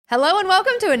Hello and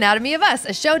welcome to Anatomy of Us,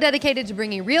 a show dedicated to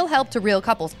bringing real help to real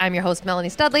couples. I'm your host, Melanie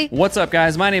Studley. What's up,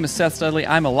 guys? My name is Seth Studley.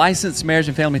 I'm a licensed marriage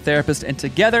and family therapist, and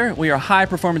together we are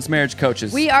high-performance marriage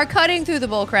coaches. We are cutting through the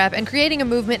bullcrap and creating a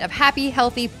movement of happy,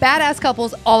 healthy, badass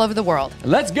couples all over the world.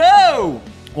 Let's go!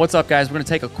 What's up, guys? We're going to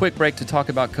take a quick break to talk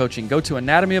about coaching. Go to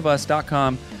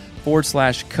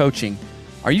anatomyofus.com/coaching.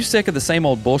 Are you sick of the same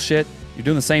old bullshit? You're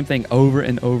doing the same thing over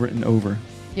and over and over.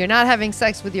 You're not having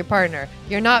sex with your partner.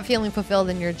 You're not feeling fulfilled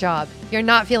in your job. You're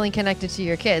not feeling connected to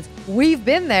your kids. We've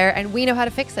been there and we know how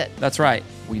to fix it. That's right.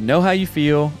 We know how you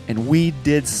feel and we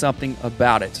did something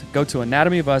about it. Go to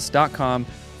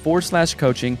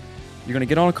anatomyofus.com/coaching. You're going to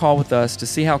get on a call with us to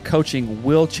see how coaching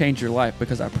will change your life,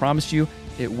 because I promise you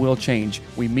it will change.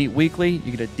 We meet weekly.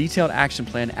 You get a detailed action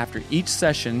plan after each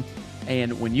session.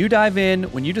 And when you dive in,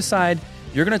 when you decide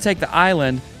you're going to take the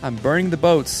island, I'm burning the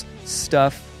boats,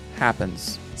 stuff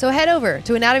happens. So head over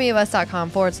to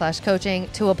anatomyofus.com/coaching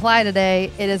to apply today.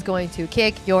 It is going to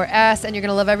kick your ass and you're going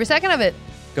to love every second of it.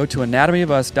 Go to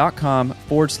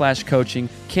anatomyofus.com/coaching.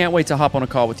 Can't wait to hop on a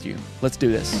call with you. Let's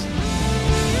do this.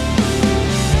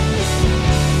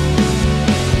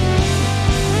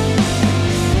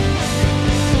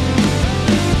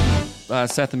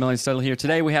 Seth and Melanie Studley here.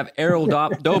 Today we have Errol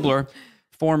Dobler,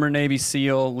 former Navy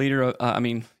SEAL,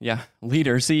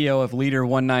 CEO of Leader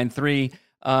 193.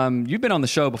 You've been on the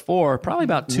show before, probably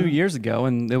about 2 years ago,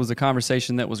 and there was a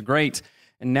conversation that was great.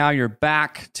 And now you're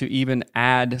back to even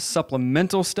add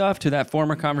supplemental stuff to that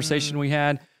former conversation we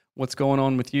had. What's going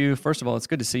on with you? First of all, it's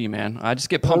good to see you, man. I just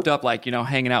get pumped up, like,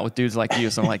 hanging out with dudes like you.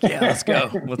 So I'm like, yeah, let's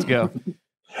go. Let's go.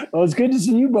 Well, it's good to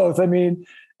see you both. I mean,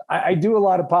 I do a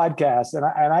lot of podcasts, and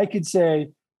I could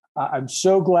say I'm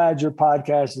so glad your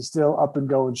podcast is still up and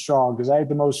going strong, because I had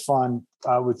the most fun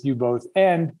with you both.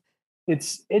 And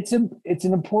it's an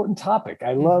important topic.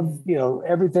 I love,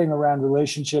 everything around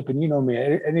relationship, and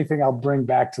me, anything I'll bring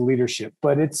back to leadership,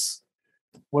 but it's,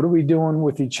 what are we doing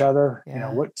with each other?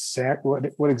 Yeah.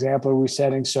 What example are we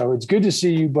setting? So it's good to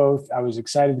see you both. I was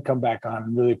excited to come back on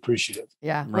and really appreciative.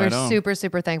 Yeah, Right we're on. super,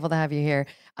 super thankful to have you here.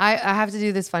 I have to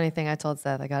do this funny thing. I told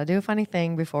Seth, I got to do a funny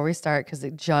thing before we start, because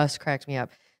it just cracked me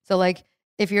up. So like,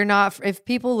 if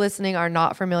people listening are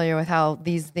not familiar with how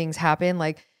these things happen,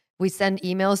 like, we send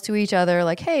emails to each other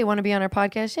like, hey, want to be on our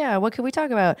podcast? Yeah, what could we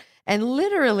talk about? And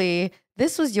literally,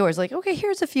 this was yours. Like, okay,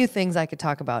 here's a few things I could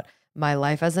talk about. My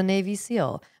life as a Navy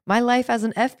SEAL. My life as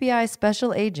an FBI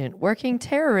special agent working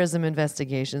terrorism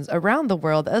investigations around the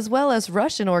world, as well as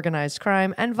Russian organized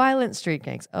crime and violent street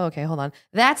gangs. Oh, okay, hold on.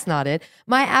 That's not it.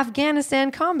 My Afghanistan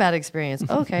combat experience.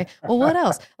 Okay, well, what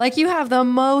else? Like, you have the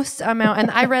most amount. And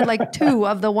I read like 2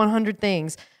 of the 100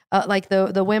 things, like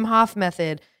the Wim Hof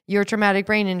method, your traumatic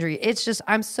brain injury. It's just,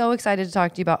 I'm so excited to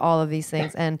talk to you about all of these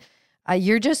things. And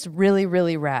you're just really,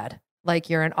 really rad. Like,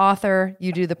 you're an author,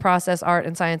 you do the process, art,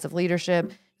 and science of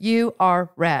leadership. You are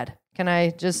rad. Can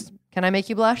I make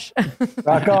you blush?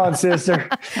 Rock on, sister.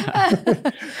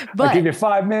 I'll give you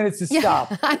 5 minutes to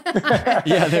stop.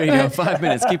 Yeah, there you go. 5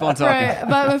 minutes. Keep on talking. Right.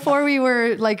 But before we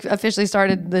were officially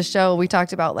started the show, we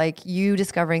talked about you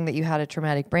discovering that you had a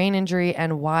traumatic brain injury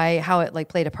and how it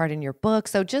played a part in your book.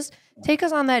 So just take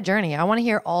us on that journey. I want to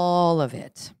hear all of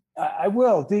it. I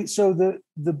will. So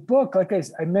the book, like I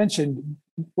mentioned,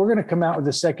 we're going to come out with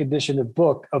a second edition of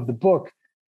the book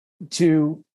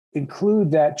to include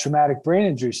that traumatic brain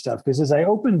injury stuff. Because as I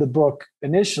opened the book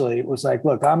initially, it was like,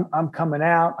 look, I'm coming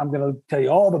out. I'm going to tell you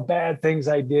all the bad things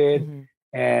I did,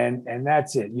 and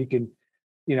that's it. You can,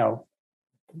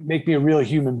 make me a real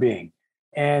human being.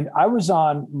 And I was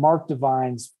on Mark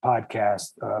Divine's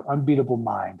podcast, Unbeatable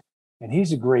Mind, and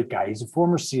he's a great guy. He's a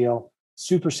former SEAL,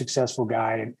 super successful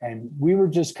guy, and we were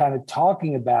just kind of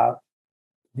talking about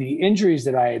the injuries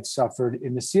that I had suffered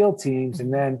in the SEAL teams.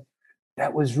 And then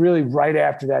that was really right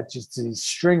after that, just a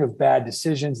string of bad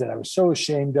decisions that I was so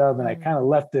ashamed of. And I kind of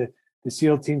left the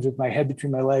SEAL teams with my head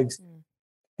between my legs.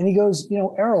 And he goes,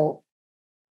 Errol,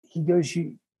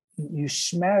 you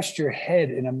smashed your head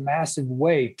in a massive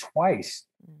way twice.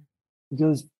 He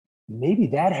goes, maybe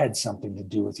that had something to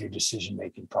do with your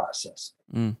decision-making process.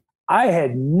 I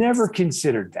had never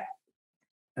considered that.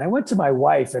 And I went to my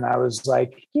wife and I was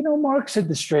like, Mark said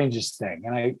the strangest thing.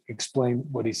 And I explained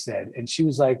what he said. And she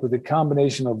was like, with a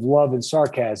combination of love and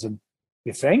sarcasm,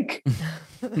 you think?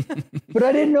 But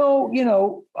I didn't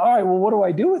know, all right, well, what do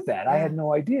I do with that? I had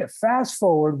no idea. Fast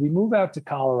forward, we move out to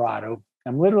Colorado.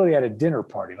 I'm literally at a dinner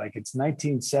party, like it's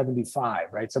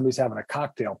 1975, right? Somebody's having a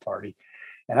cocktail party.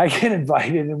 And I get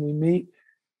invited and we meet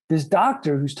this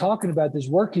doctor who's talking about this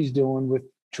work he's doing with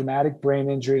traumatic brain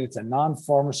injury. It's a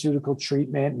non-pharmaceutical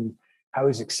treatment, and how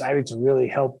he's excited to really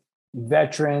help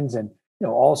veterans. And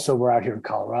also we're out here in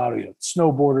Colorado,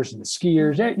 snowboarders and the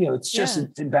skiers, it's just, Yeah.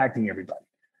 it's impacting everybody.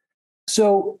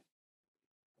 So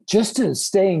just to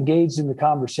stay engaged in the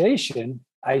conversation,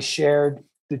 I shared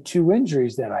the 2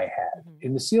 injuries that I had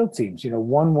in the SEAL teams.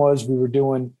 One was we were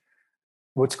doing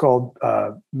what's called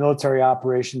military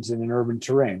operations in an urban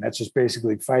terrain. That's just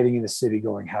basically fighting in the city,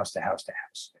 going house to house to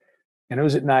house. And it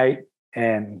was at night,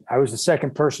 and I was the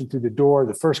second person through the door.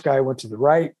 The first guy went to the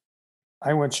right.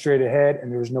 I went straight ahead,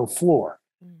 and there was no floor.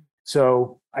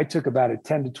 So I took about a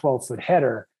 10 to 12 foot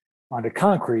header onto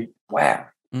concrete. Wow.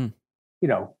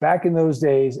 Back in those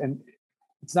days, and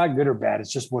it's not good or bad,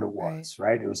 it's just what it was,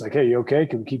 right? It was like, hey, you okay?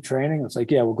 Can we keep training? It's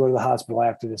like, yeah, we'll go to the hospital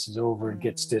after this is over and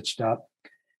get stitched up.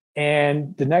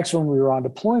 And the next one, we were on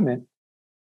deployment,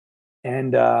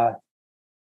 and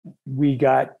we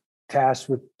got tasked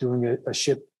with doing a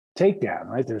ship takedown,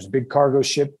 right? There's a big cargo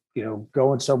ship,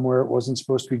 going somewhere it wasn't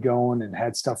supposed to be going and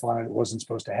had stuff on it wasn't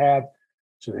supposed to have.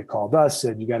 So they called us,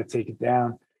 said, you got to take it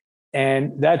down.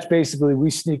 And that's basically, we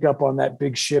sneak up on that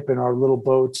big ship in our little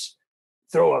boats,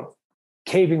 throw a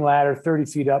caving ladder 30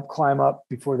 feet up, climb up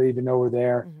before they even know we're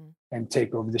there, and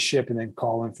take over the ship, and then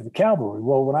call in for the cavalry.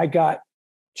 Well, when I got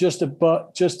just up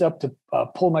to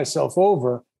pull myself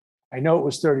over, I know it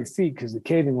was 30 feet because the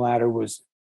caving ladder was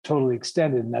totally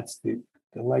extended, and that's the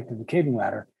length of the caving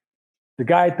ladder. The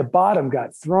guy at the bottom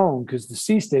got thrown because the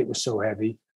sea state was so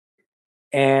heavy,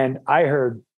 and I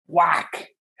heard whack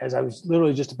as I was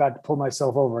literally just about to pull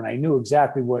myself over, and I knew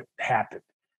exactly what happened.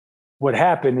 What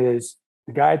happened is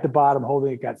the guy at the bottom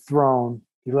holding it got thrown.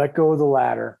 He let go of the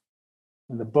ladder,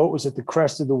 and the boat was at the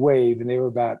crest of the wave, and they were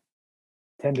about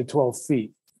 10 to 12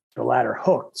 feet. The ladder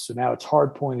hooked, so now it's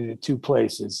hard pointed at 2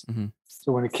 places.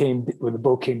 So when the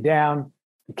boat came down,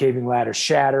 the caving ladder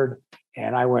shattered,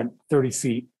 and I went 30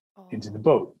 feet into the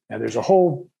boat. Now there's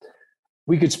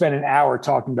we could spend an hour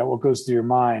talking about what goes through your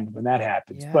mind when that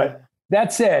happens. Yeah. But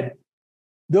that said,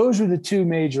 those were the 2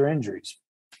 major injuries.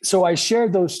 So I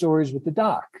shared those stories with the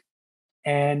doc,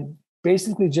 and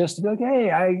basically just to be like, hey,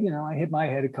 I hit my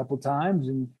head a couple of times,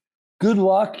 and good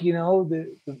luck.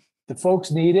 The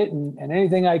folks need it, and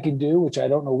anything I can do, which I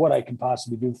don't know what I can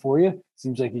possibly do for you.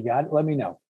 Seems like you got it. Let me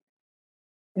know.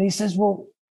 And he says, well,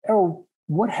 Errol,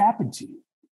 what happened to you?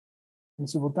 And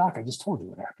I said, well, doc, I just told you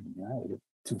what happened to me. I had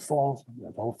 2 falls,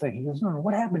 the whole thing. He goes, no,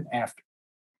 what happened after?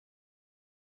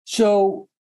 So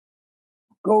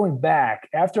going back,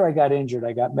 after I got injured,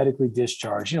 I got medically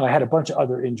discharged. I had a bunch of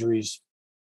other injuries,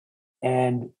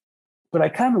 but I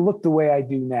kind of looked the way I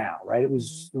do now, right? It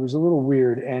was a little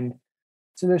weird. And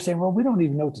so they're saying, well, we don't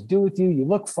even know what to do with you. You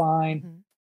look fine.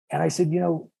 And I said, I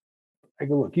go,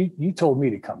 look, you told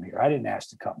me to come here. I didn't ask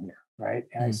to come here, right?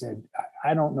 And I said,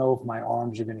 I don't know if my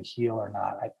arms are going to heal or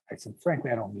not. I said,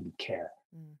 frankly, I don't really care.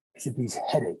 I said, these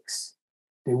headaches,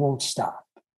 they won't stop.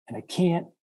 And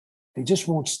they just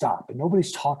won't stop. And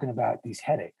nobody's talking about these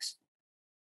headaches.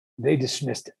 They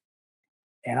dismissed it.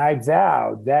 And I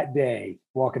vowed that day,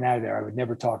 walking out of there, I would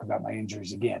never talk about my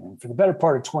injuries again. And for the better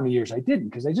part of 20 years, I didn't,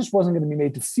 because I just wasn't going to be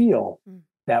made to feel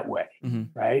that way,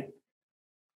 right?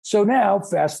 So now,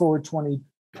 fast forward 20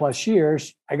 plus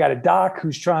years, I got a doc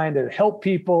who's trying to help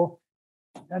people.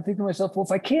 And I think to myself, well,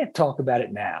 if I can't talk about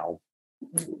it now,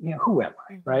 who am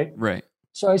I, right? Right.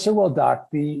 So I said, well, doc,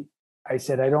 I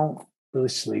said, I don't really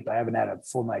sleep. I haven't had a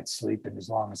full night's sleep in as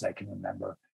long as I can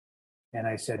remember. And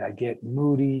I said, I get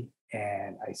moody.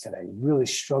 And I said, I really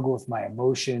struggle with my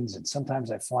emotions. And sometimes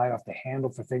I fly off the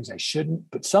handle for things I shouldn't.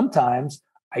 But sometimes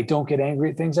I don't get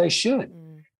angry at things I should.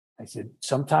 I said,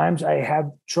 sometimes I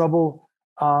have trouble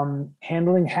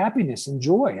handling happiness and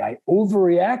joy. I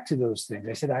overreact to those things.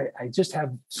 I said, I just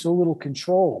have so little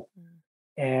control.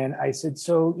 And I said,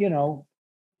 so,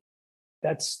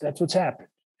 that's what's happened.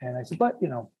 And I said, but,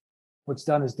 what's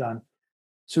done is done.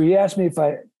 So he asked me if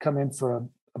I come in for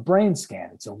a brain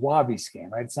scan. It's a WAVI scan,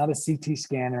 right? It's not a CT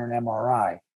scan or an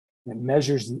MRI. It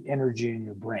measures the energy in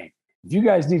your brain. If you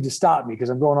guys need to stop me because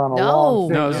I'm going on a long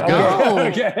thing. No, it's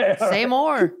good. Okay. Say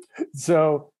more.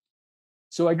 So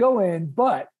I go in,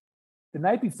 but the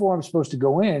night before I'm supposed to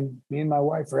go in, me and my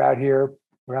wife are out here.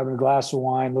 We're having a glass of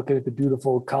wine, looking at the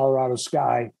beautiful Colorado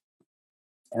sky.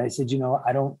 And I said,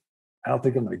 I don't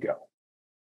think I'm going to go.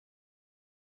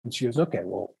 And she goes, okay,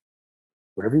 well,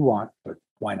 whatever you want, but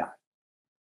why not?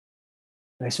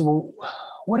 And I said, well,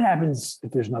 what happens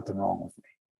if there's nothing wrong with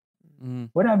me?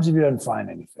 What happens if he doesn't find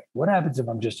anything? What happens if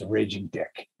I'm just a raging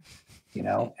dick?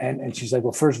 And she's like,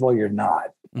 well, first of all, you're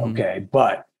not. Okay.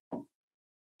 But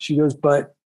she goes,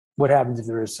 but what happens if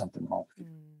there is something wrong with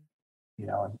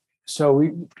you? And so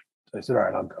I said, all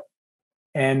right, I'll go.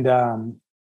 And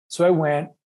so I went,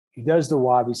 he does the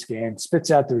WAVI scan, spits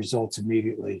out the results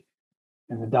immediately.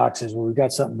 And the doc says, well, we've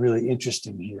got something really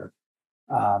interesting here.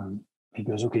 He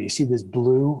goes, okay, you see this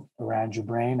blue around your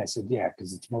brain? I said, yeah,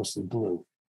 because it's mostly blue.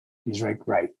 He's like,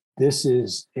 right. This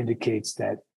indicates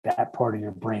that part of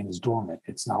your brain is dormant.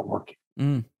 It's not working.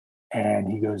 Mm.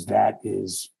 And he goes, that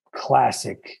is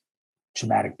classic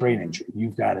traumatic brain injury.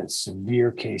 You've got a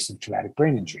severe case of traumatic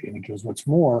brain injury. And he goes, what's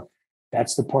more,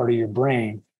 that's the part of your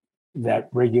brain that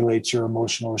regulates your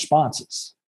emotional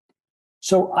responses.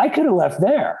 So I could have left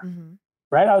there,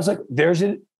 right? I was like,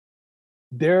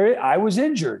 I was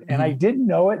injured and I didn't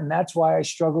know it. And that's why I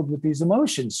struggled with these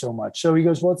emotions so much. So he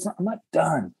goes, well, I'm not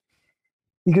done.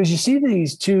 He goes, you see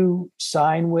these two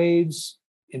sine waves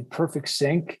in perfect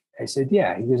sync? I said,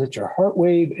 yeah. He goes, it's your heart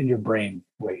wave and your brain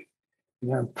wave.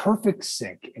 They're in perfect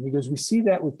sync. And he goes, we see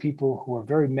that with people who are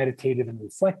very meditative and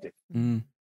reflective. Mm.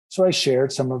 So I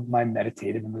shared some of my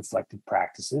meditative and reflective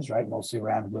practices, right? Mostly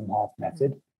around Wim Hof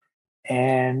method.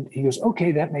 And he goes,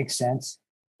 okay, that makes sense.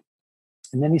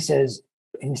 And then he says,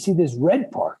 and you see this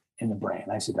red part in the brain.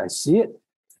 I said, I see it.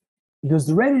 He goes,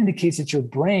 the red indicates that your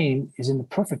brain is in the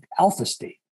perfect alpha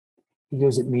state. He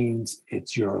goes, it means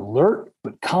you're alert,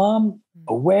 but calm,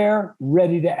 aware,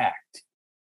 ready to act.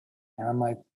 And I'm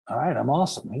like, all right, I'm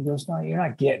awesome. He goes, no, you're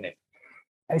not getting it.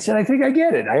 I said, I think I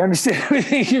get it. I understand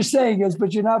everything you're saying. He goes,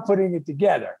 but you're not putting it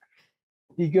together.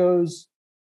 He goes,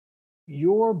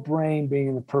 your brain being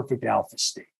in the perfect alpha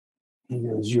state. He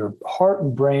goes, your heart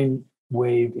and brain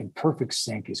wave in perfect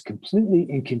sync is completely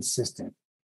inconsistent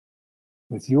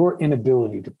with your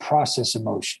inability to process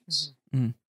emotions. Mm-hmm.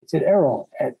 He said, Errol,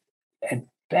 at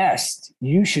best,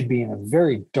 you should be in a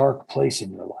very dark place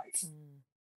in your life.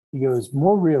 He goes,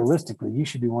 more realistically, you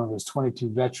should be one of those 22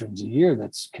 veterans a year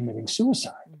that's committing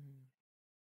suicide.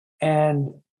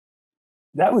 And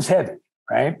that was heavy,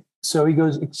 right? So he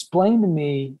goes, explain to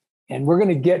me, and we're going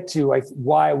to get to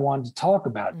why I wanted to talk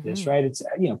about this, right? It's,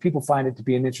 people find it to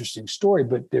be an interesting story,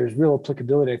 but there's real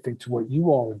applicability, I think, to what you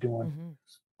all are doing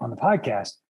on the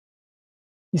podcast.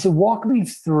 He said, walk me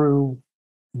through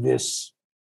this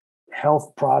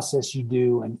health process you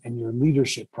do and your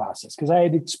leadership process. Because I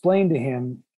had explained to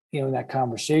him, in that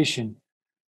conversation,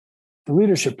 the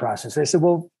leadership process. I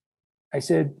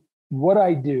said, what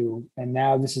I do, and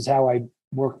now this is how I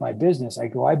work my business.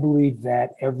 I believe that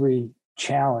every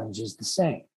challenge is the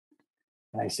same.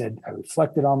 And I said, I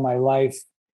reflected on my life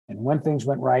and when things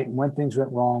went right and when things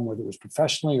went wrong, whether it was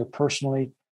professionally or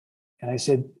personally. And I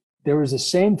said, there was the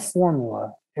same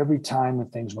formula every time when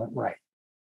things went right.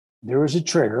 There was a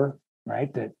trigger,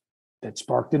 right, that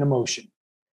sparked an emotion,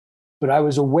 but I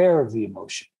was aware of the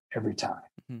emotion every time.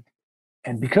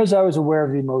 And because I was aware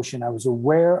of the emotion, I was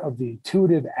aware of the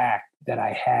intuitive act that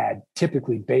I had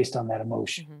typically based on that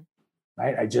emotion,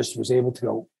 right? I just was able to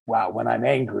go, wow, when I'm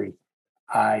angry,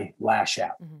 I lash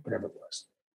out, whatever it was.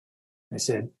 I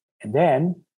said, and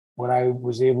then what I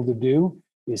was able to do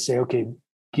is say, okay,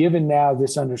 given now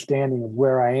this understanding of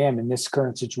where I am in this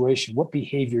current situation, what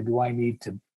behavior do I need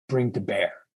to bring to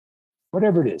bear?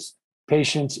 Whatever it is,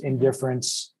 patience,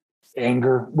 indifference,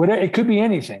 anger, whatever, it could be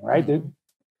anything, right?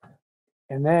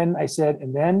 And then I said,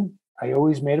 and then I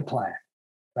always made a plan,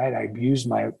 right? I used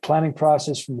my planning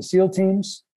process from the SEAL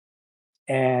teams.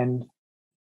 And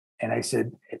I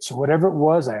said, so whatever it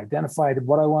was, I identified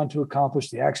what I wanted to accomplish,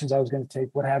 the actions I was going to take,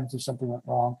 what happens if something went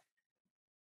wrong.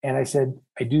 And I said,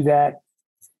 I do that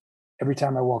every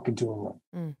time I walk into a room.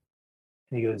 And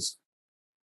he goes,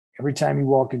 every time you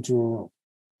walk into a room?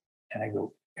 And I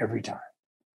go, every time.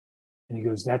 And he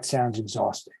goes, that sounds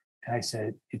exhausting. And I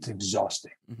said, it's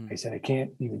exhausting. I said, I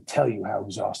can't even tell you how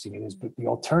exhausting it is, but the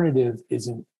alternative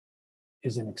isn't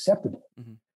acceptable.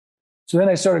 So then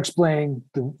I started explaining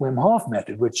the Wim Hof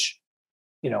method, which,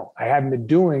 I haven't been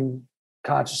doing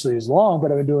consciously as long, but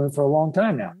I've been doing it for a long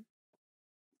time now.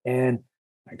 And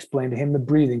I explained to him the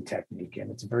breathing technique,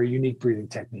 and it's a very unique breathing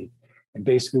technique. And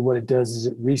basically what it does is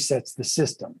it resets the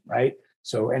system, right?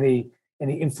 So any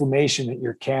inflammation that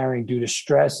you're carrying due to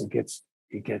stress, it gets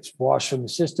washed from the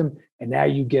system, and now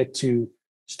you get to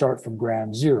start from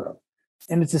ground zero.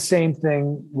 And it's the same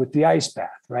thing with the ice bath,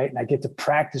 right? And I get to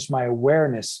practice my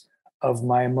awareness of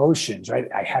my emotions, right?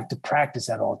 I have to practice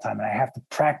that all the time, and I have to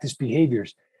practice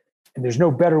behaviors. And there's no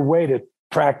better way to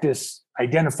practice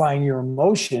identifying your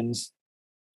emotions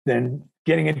than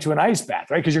getting into an ice bath,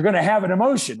 right? Because you're going to have an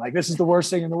emotion like this is the worst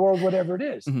thing in the world, whatever it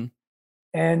is.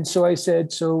 And so I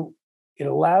said, so it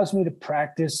allows me to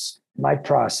practice my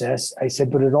process. I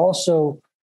said, but it also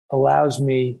allows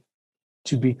me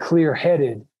to be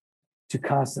clear-headed, to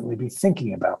constantly be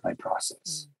thinking about my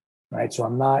process, right? So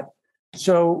I'm not,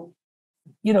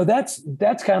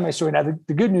 that's kind of my story. Now,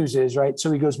 the good news is, right?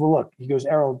 So he goes, well, look,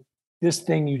 Errol, this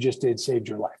thing you just did saved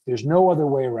your life. There's no other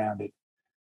way around it.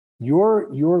 your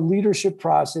leadership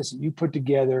process that you put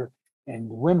together and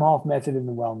the Wim Hof method in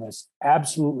the wellness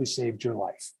absolutely saved your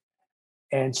life.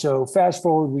 And so fast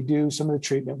forward, we do some of the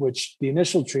treatment, which the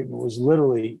initial treatment was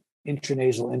literally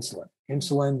intranasal insulin.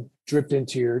 Insulin dripped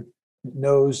into your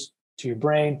nose to your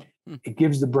brain. It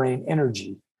gives the brain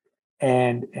energy.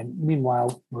 And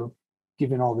meanwhile, we're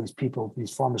giving all these people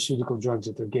these pharmaceutical drugs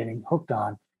that they're getting hooked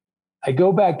on. I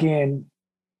go back in,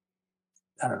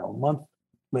 I don't know, a month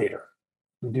later,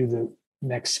 we do the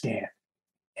next scan.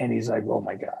 And he's like, oh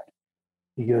my God.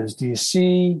 He goes, do you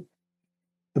see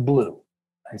the blue?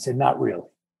 I said, not really.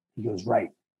 He goes, right.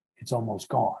 It's almost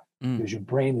gone because your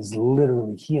brain is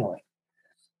literally healing.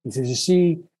 He says, you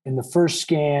see in the first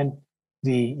scan,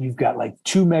 you've got like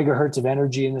 2 megahertz of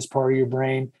energy in this part of your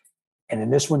brain. And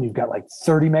in this one, you've got like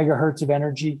 30 megahertz of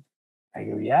energy. I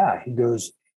go, yeah. He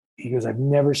goes, I've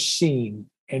never seen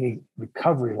any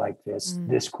recovery like this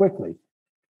quickly.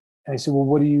 And I said, well,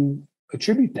 what do you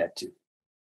attribute that to?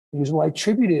 He goes, well, I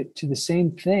attribute it to the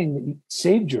same thing that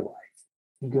saved your life.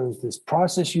 He goes, this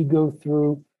process you go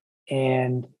through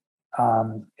and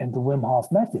the Wim Hof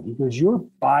method. He goes, your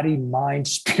body, mind,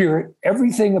 spirit,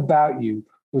 everything about you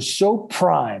was so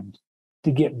primed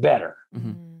to get better.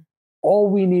 All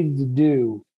we needed to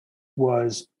do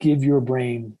was give your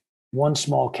brain one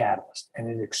small catalyst and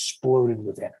it exploded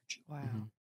with energy. Wow.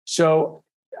 So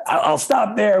I'll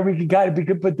stop there. We can guide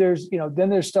it, but there's, then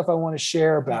there's stuff I want to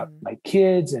share about my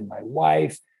kids and my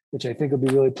wife, which I think will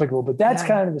be really applicable, but that's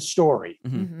kind of the story.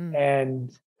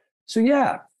 And so,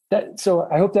 so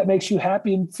I hope that makes you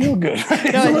happy and feel good. It's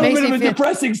a little bit of a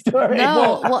depressing story.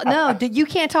 No, you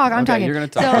can't talk. I'm talking. You're going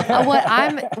to talk. So what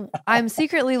I'm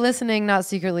secretly listening, not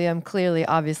secretly, I'm clearly,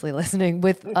 obviously listening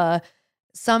with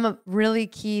some really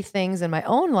key things in my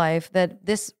own life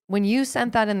when you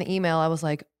sent that in the email, I was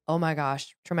like, oh my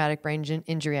gosh, traumatic brain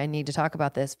injury. I need to talk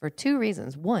about this for 2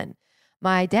 reasons. One,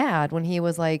 my dad, when he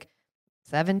was like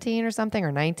 17 or something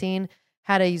or 19,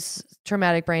 had a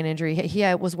traumatic brain injury. He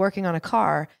was working on a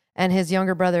car and his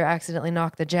younger brother accidentally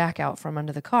knocked the jack out from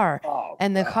under the car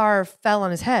and the car fell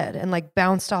on his head and like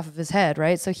bounced off of his head.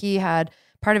 Right. So he had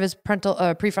part of his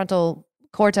prefrontal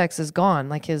cortex is gone.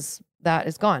 Like that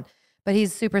is gone, but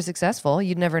he's super successful.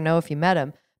 You'd never know if you met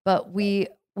him, but we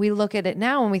look at it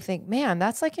now and we think, man,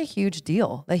 that's like a huge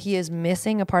deal that he is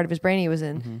missing a part of his brain. He was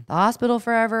in the hospital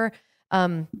forever.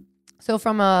 So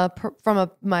from my,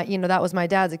 that was my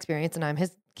dad's experience and I'm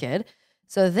his kid.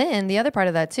 So then the other part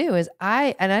of that too is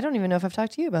I don't even know if I've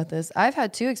talked to you about this. I've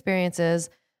had 2 experiences.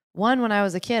 One, when I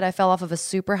was a kid, I fell off of a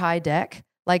super high deck,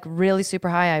 like really super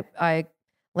high. I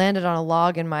landed on a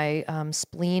log and my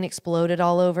spleen exploded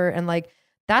all over. And like,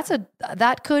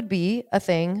 that could be a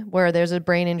thing where there's a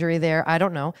brain injury there. I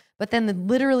don't know. But then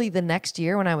literally the next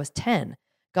year when I was 10,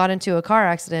 got into a car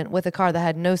accident with a car that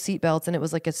had no seatbelts and it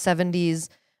was like a 70s.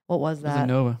 What was that?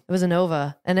 It was a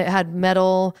Nova and it had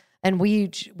metal and we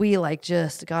like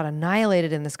just got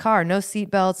annihilated in this car. No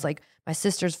seatbelts. Like my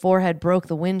sister's forehead broke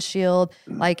the windshield.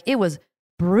 Like it was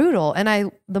brutal.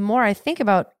 And the more I think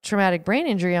about traumatic brain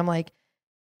injury, I'm like,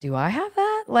 do I have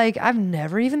that? Like I've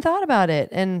never even thought about it.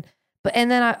 And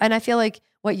then I feel like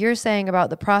what you're saying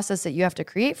about the process that you have to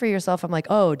create for yourself, I'm like,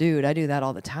 oh, dude, I do that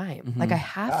all the time. Like I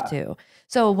have to.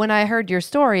 So when I heard your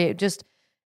story, it just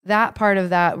that part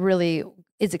of that really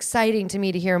is exciting to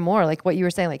me to hear more. Like what you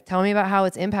were saying, like tell me about how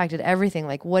it's impacted everything.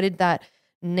 Like what did that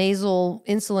nasal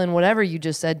insulin, whatever you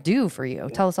just said, do for you?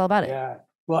 Tell us all about it. Yeah.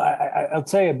 Well, I'll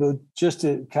tell you, but just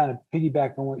to kind of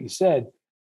piggyback on what you said,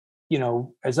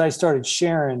 as I started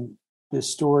sharing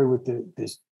this story with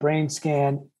this brain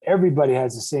scan, everybody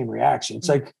has the same reaction. It's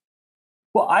like,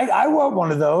 well, I want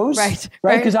one of those, right?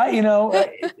 Because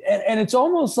and it's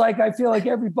almost like I feel like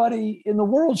everybody in the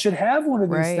world should have one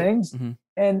of these things,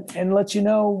 and let you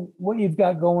know what you've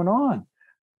got going on.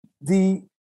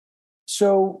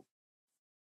 So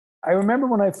I remember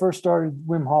when I first started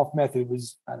Wim Hof method, it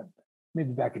was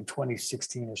maybe back in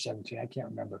 2016 or 17, I can't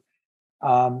remember,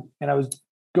 and I was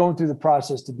going through the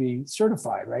process to be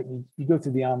certified, right? You go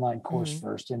through the online course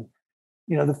first, and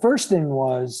the first thing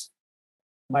was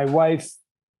my wife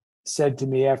said to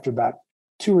me after about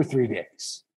 2 or 3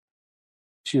 days,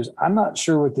 she goes, I'm not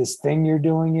sure what this thing you're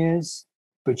doing is,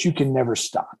 but you can never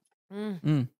stop.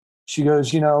 She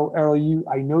goes, Errol,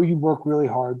 I know you work really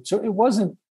hard. So it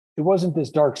wasn't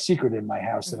this dark secret in my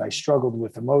house that I struggled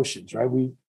with emotions, right?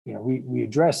 We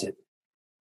address it.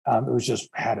 It was just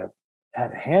how to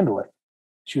handle it.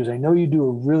 She goes, I know you do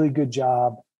a really good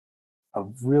job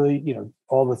of really,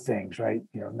 all the things, right?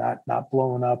 Not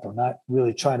blowing up or not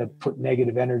really trying to put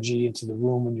negative energy into the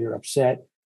room when you're upset.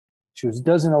 She goes, it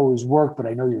doesn't always work, but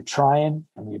I know you're trying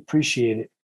and we appreciate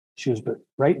it. She goes, but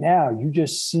right now you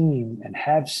just seen and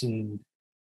have seen,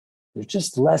 there's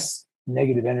just less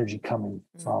negative energy coming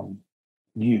from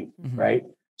you, right?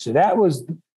 So that was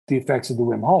the effects of the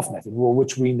Wim Hof method, well,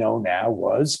 which we know now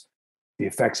was the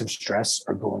effects of stress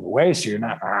are going away. So you're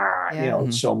not,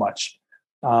 so much.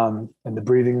 And the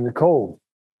breathing in the cold.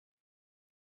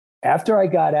 After I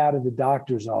got out of the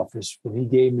doctor's office, when he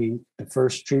gave me the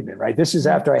first treatment, right? This is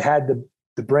after I had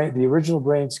the original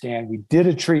brain scan. We did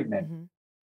a treatment.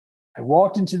 I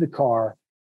walked into the car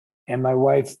and my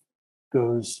wife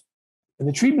goes, and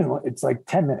the treatment, it's like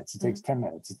 10 minutes. It takes 10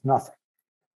 minutes. It's nothing.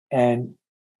 And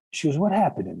she goes, what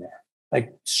happened in there?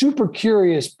 Like super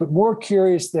curious, but more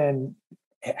curious than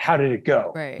how did it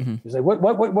go? Right. She was like,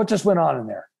 what just went on in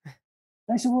there? And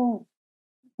I said, well,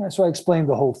 so I explained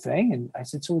the whole thing. And I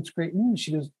said, so it's great news.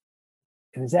 She goes,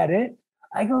 and is that it?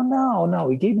 I go, no.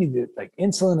 He gave me the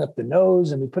insulin up the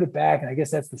nose and we put it back. And I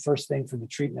guess that's the first thing for the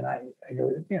treatment. I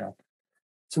go,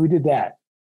 so we did that.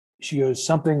 She goes,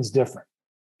 something's different.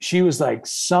 She was like,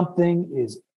 something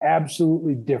is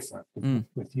absolutely different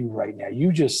with you right now.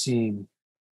 You just seem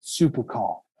super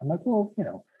calm. I'm like, well,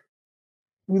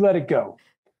 we let it go.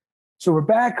 So we're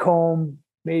back home.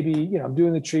 Maybe, I'm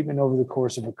doing the treatment over the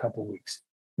course of a couple of weeks.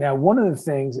 Now, one of the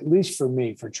things, at least for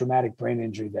me, for traumatic brain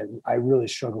injury, that I really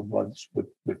struggled was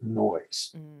with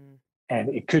noise. And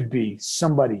it could be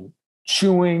somebody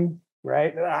chewing,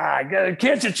 right?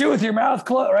 Can't you chew with your mouth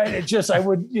closed, right? It just, I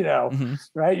would,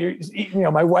 right?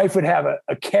 My wife would have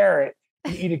a carrot,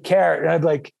 and eat a carrot. And I'd be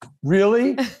like,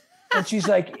 really? And she's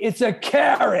like, it's a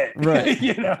carrot, right?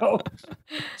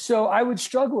 So I would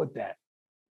struggle with that.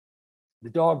 The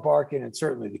dog barking and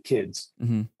certainly the kids.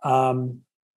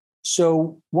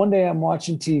 So one day I'm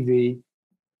watching TV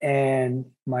and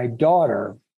my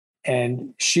daughter,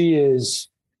 and she is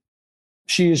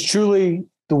truly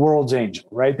the world's angel,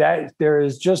 right? That there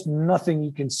is just nothing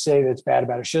you can say that's bad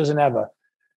about her. She doesn't have a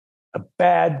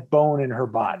bad bone in her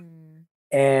body.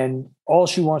 And all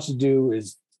she wants to do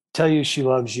is tell you she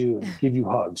loves you and give you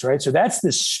hugs, right? So that's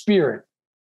the spirit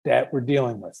that we're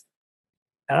dealing with.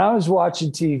 And I was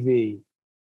watching TV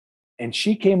and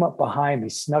she came up behind me,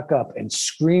 snuck up and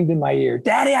screamed in my ear,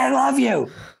 Daddy, I love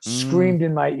you, screamed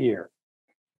in my ear.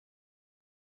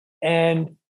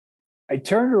 And I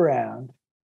turned around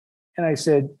and I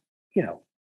said,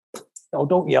 oh,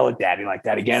 don't yell at Daddy like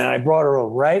that again. And I brought her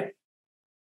over, right?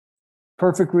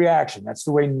 Perfect reaction. That's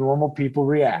the way normal people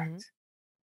react.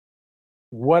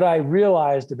 What I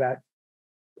realized about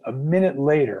a minute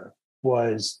later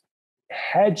was,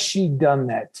 had she done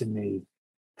that to me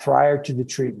prior to the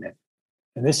treatment,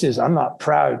 and this is, I'm not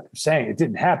proud of saying it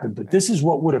didn't happen, but this is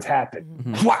what would have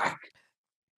happened. Whack!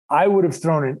 I would have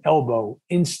thrown an elbow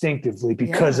instinctively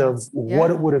because of what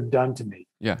it would have done to me.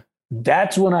 Yeah.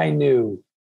 That's when I knew,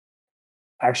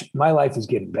 actually, my life is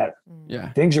getting better.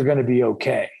 Yeah. Things are going to be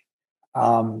okay.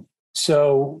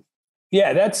 So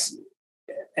yeah,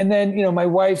 and then, my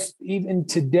wife, even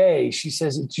today, she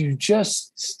says, you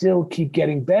just still keep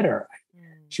getting better.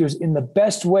 She was, in the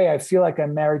best way, I feel like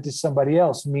I'm married to somebody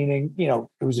else, meaning,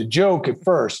 it was a joke at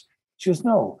first. She goes,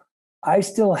 no, I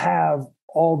still have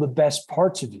all the best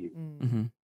parts of you.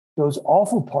 Those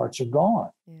awful parts are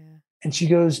gone. And she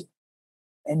goes,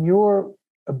 and your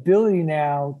ability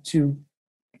now to,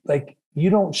 you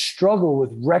don't struggle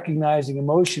with recognizing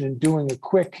emotion and doing a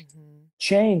quick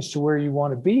change to where you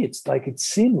want to be. It's like, it's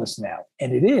seamless now.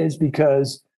 And it is,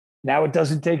 because now it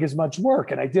doesn't take as much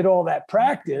work. And I did all that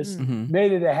practice,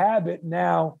 made it a habit.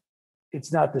 Now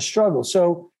it's not the struggle.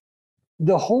 So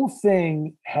the whole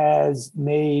thing has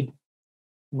made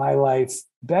my life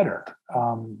better.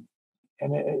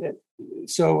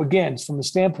 So again, from the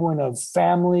standpoint of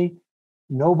family,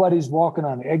 nobody's walking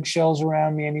on eggshells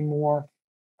around me anymore.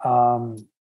 I'm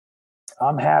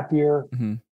happier,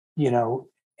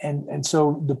 and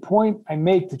so the point I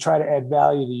make to try to add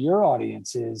value to your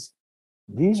audience is,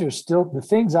 these are still the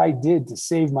things I did to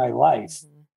save my life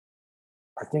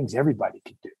are things everybody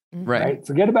can do. Right?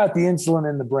 Forget about the insulin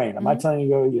in the brain. I'm not telling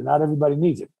you, not everybody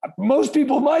needs it. Most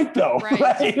people might, though.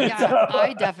 Right? Yeah, so,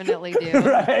 I definitely do.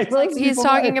 Right? It's like he's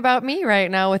talking about me right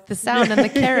now with the sound and the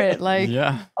carrot.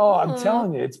 Yeah. Oh, I'm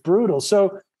telling you, it's brutal.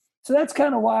 So that's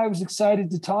kind of why I was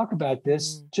excited to talk about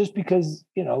this, just because,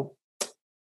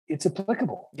 it's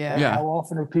applicable. Yeah. How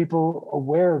often are people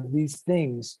aware of these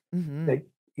things that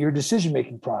your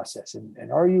decision-making process,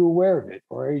 and are you aware of it,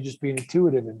 or are you just being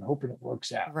intuitive and hoping it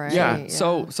works out? Right. Yeah.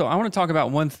 So I want to talk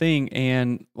about one thing,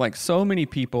 and like so many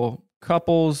people,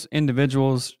 couples,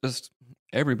 individuals, just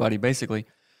everybody basically,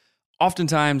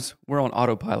 oftentimes we're on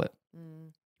autopilot,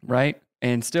 right?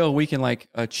 And still we can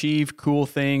achieve cool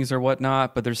things or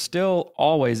whatnot, but there's still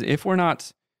always, if we're not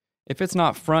if it's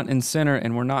not front and center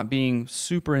and we're not being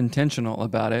super intentional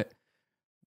about it,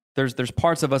 there's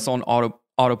parts of us on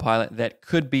autopilot that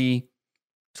could be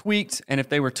tweaked. And if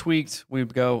they were tweaked,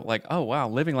 we'd go like, oh, wow,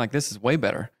 living like this is way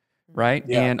better. Right.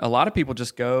 Yeah. And a lot of people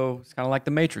just go, it's kind of like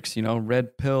the Matrix,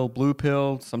 red pill, blue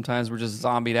pill. Sometimes we're just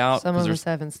zombied out. Some of us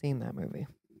haven't seen that movie.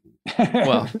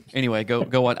 Well, anyway,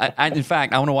 go watch. In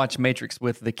fact, I want to watch Matrix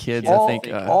with the kids. All, I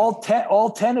think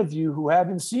all 10 of you who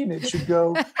haven't seen it should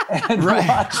go and Right.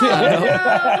 watch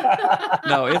it.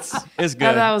 no, it's good.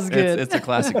 That was good. It's a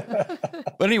classic.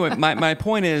 But anyway, my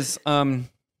point is,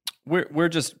 we're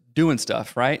just doing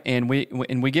stuff, right? And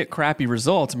we get crappy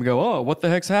results, and we go, oh, what the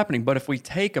heck's happening? But if we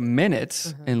take a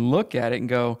minute and look at it and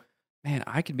go, man,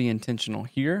 I could be intentional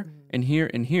here and here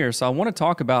and here. So I want to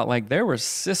talk about, like, there were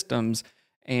systems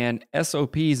and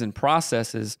SOPs and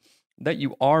processes that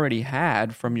you already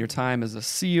had from your time as a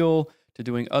SEAL to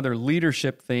doing other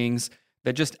leadership things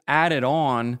that just added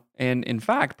on and, in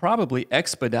fact, probably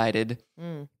expedited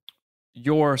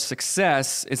your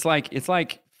success. It's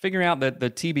like figuring out the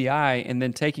TBI and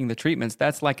then taking the treatments.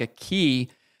 That's like a key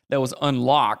that was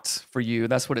unlocked for you.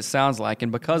 That's what it sounds like.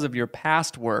 And because of your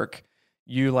past work,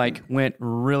 you went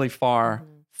really far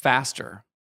faster.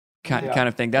 Kind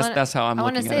of thing. That's how I'm looking at it. I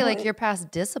want to say, like, your past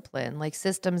discipline, like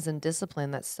systems and discipline,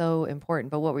 that's so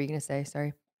important. But what were you going to say?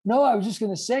 Sorry. No, I was just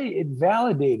going to say it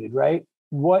validated, right,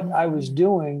 what I was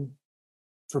doing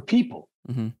for people.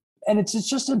 Mm-hmm. And it's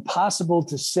just impossible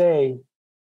to say,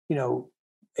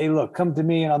 hey, look, come to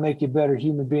me and I'll make you a better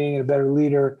human being and a better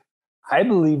leader. I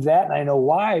believe that, and I know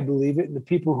why I believe it. And the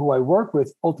people who I work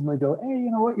with ultimately go, hey, you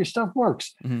know what, your stuff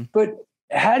works. Mm-hmm. But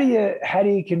how do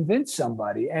you convince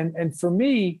somebody? And for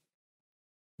me,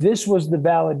 this was the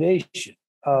validation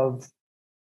of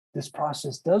this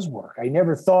process does work. I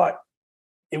never thought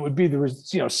it would be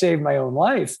save my own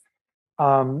life.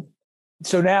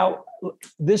 So now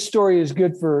this story is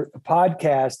good for a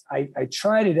podcast. I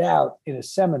tried it out in a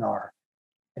seminar,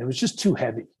 and it was just too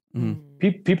heavy.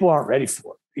 Mm-hmm. People aren't ready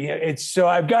for it. So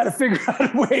I've got to figure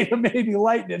out a way to maybe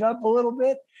lighten it up a little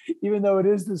bit, even though it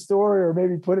is the story, or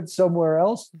maybe put it somewhere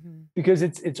else, because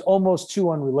it's almost too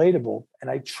unrelatable.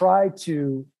 And I try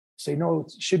to say, no,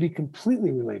 it should be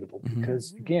completely relatable,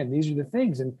 because again, these are the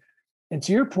things. And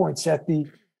to your point, Seth,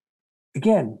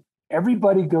 again,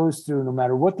 everybody goes through, no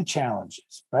matter what the challenge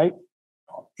is, right?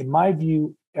 In my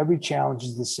view, every challenge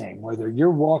is the same, whether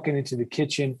you're walking into the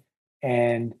kitchen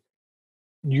and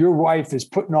your wife is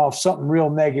putting off something real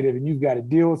negative and you've got to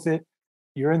deal with it.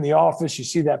 You're in the office, you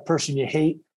see that person you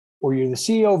hate, or you're the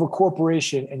CEO of a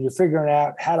corporation and you're figuring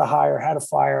out how to hire, how to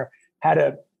fire, how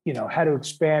to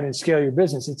expand and scale your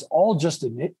business. It's all just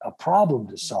a problem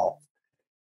to solve.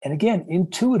 And again,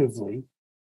 intuitively,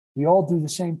 we all do the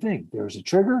same thing. There's a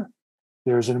trigger,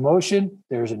 there's an emotion,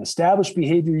 there's an established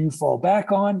behavior you fall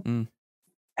back on.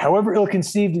 However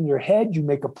ill-conceived in your head, you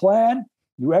make a plan,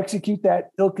 you execute that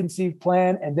ill-conceived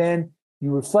plan, and then you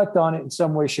reflect on it in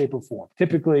some way, shape, or form.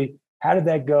 Typically, how did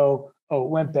that go? Oh, it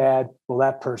went bad. Well,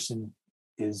 that person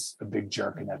is a big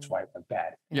jerk, and that's why it went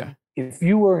bad. Yeah. If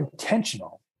you were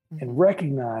intentional and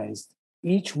recognized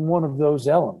each one of those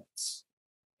elements,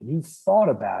 and you thought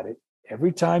about it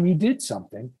every time you did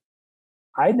something,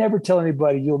 I never tell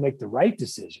anybody you'll make the right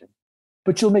decision,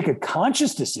 but you'll make a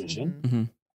conscious decision.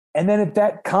 And then if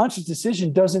that conscious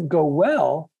decision doesn't go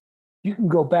well, you can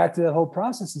go back to that whole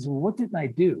process and say, well, what didn't I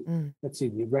do? Let's see,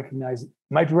 you recognize it.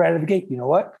 Might be right out of the gate. You know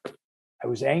what? I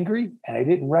was angry and I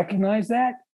didn't recognize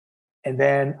that. And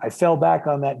then I fell back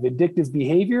on that vindictive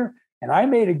behavior, and I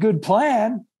made a good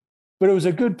plan, but it was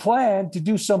a good plan to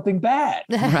do something bad.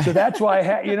 So that's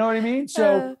why you know what I mean?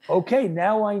 So, okay,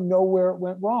 now I know where it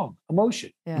went wrong.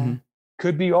 Emotion.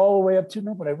 Could be all the way up to,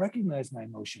 no, but I recognize my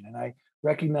emotion. And I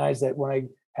recognize that when I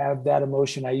have that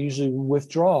emotion, I usually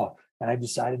withdraw, and I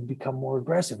decided to become more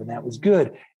aggressive, and that was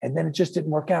good. And then it just didn't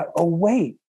work out. Oh,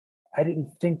 wait, I didn't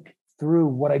think through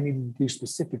what I needed to do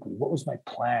specifically. What was my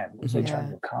plan? What was I trying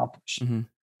to accomplish?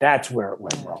 That's where it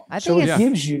went wrong. I think so it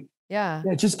gives you,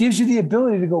 it just gives you the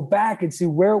ability to go back and see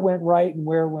where it went right and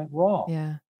where it went wrong.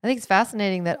 Yeah. I think it's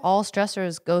fascinating that all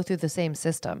stressors go through the same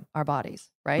system, our bodies,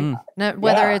 right? Now,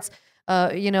 whether it's,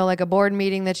 like a board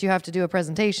meeting that you have to do a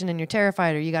presentation and you're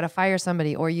terrified, or you got to fire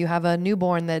somebody, or you have a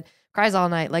newborn that cries all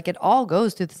night, like it all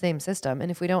goes through the same system. And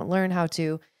if we don't learn how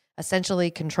to essentially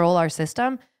control our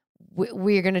system,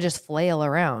 we're going to just flail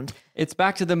around. It's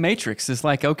back to the Matrix. It's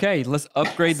like, okay, let's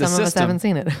upgrade the system. Some of us haven't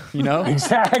seen it.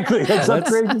 Exactly. Let's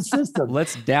upgrade the system.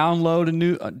 Let's download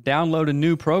a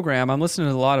new program. I'm listening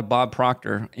to a lot of Bob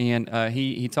Proctor, and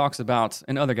he talks about,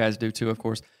 and other guys do too, of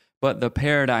course, but the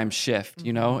paradigm shift,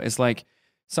 it's like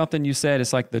something you said,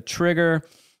 it's like the trigger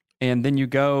and then you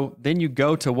go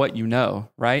to what you know,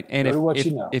 right? And Go to what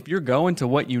you know. if you're going to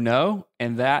what you know,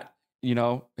 and that, you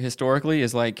know, historically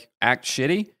is like act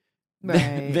shitty,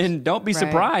 Right. then don't be Right.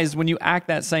 surprised when you act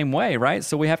that same way, right?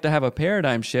 So we have to have a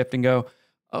paradigm shift and go,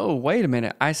 oh, wait a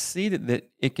minute, I see that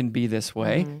it can be this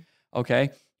way. Mhm. Okay,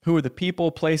 who are the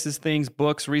people, places, things,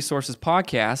 books, resources,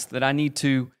 podcasts that I need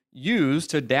to use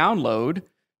to download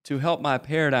to help my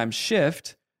paradigm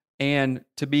shift and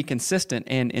to be consistent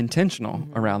and intentional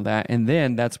around that? And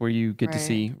then that's where you get to Right.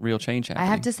 see real change happening. I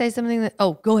have to say something that,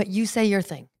 oh, go ahead. You say your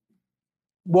thing.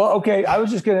 Well, okay. I was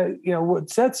just going to,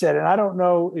 what Seth said, and I don't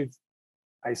know if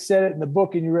I said it in the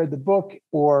book and you read the book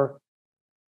or,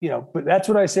 but that's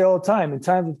what I say all the time. In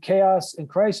times of chaos and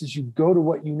crisis, you go to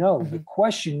what you know. The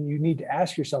question you need to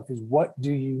ask yourself is, what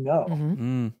do you know?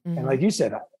 Mm. And like you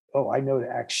said, I know to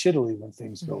act shittily when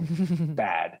things go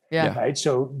bad. Yeah. Right.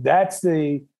 So that's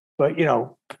but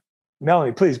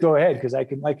Melanie, please go ahead. Cause I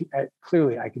can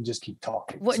clearly I can just keep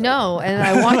talking. What, So- no, and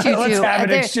I want you Let's to. have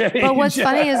an exchange. But what's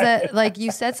funny is that like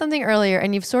you said something earlier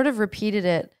and you've sort of repeated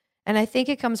it. And I think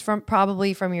it comes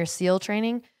probably from your SEAL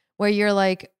training where you're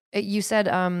like, you said,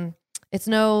 it's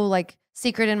no like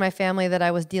secret in my family that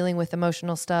I was dealing with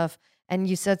emotional stuff. And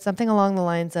you said something along the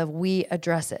lines of, we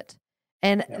address it.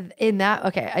 And in that,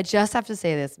 okay, I just have to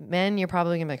say this, men, you're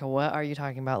probably gonna be like, what are you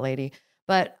talking about, lady?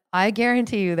 But I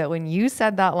guarantee you that when you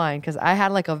said that line, because I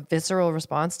had like a visceral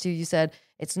response to you said,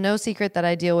 it's no secret that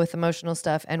I deal with emotional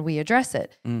stuff and we address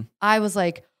it. I was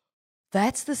like,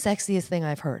 that's the sexiest thing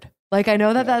I've heard. Like, I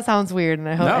know that that sounds weird and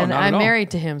I hope, No, and not at I'm all.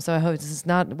 married to him, so I hope this is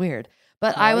not weird.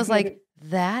 But No, I I was get like, it.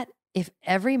 that if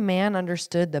every man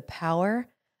understood the power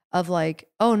of like,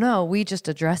 oh no, we just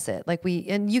address it. Like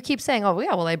and you keep saying, oh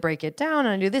yeah, well I break it down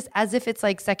and I do this as if it's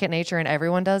like second nature and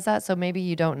everyone does that. So maybe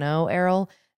you don't know, Errol,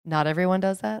 not everyone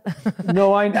does that.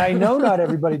 No, I know not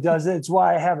everybody does it. It's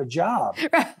why I have a job.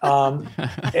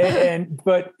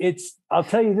 But I'll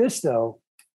tell you this though,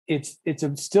 it's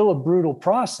still a brutal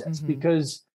process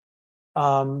because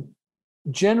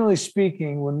generally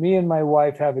speaking, when me and my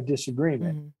wife have a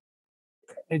disagreement,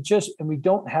 and we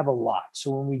don't have a lot.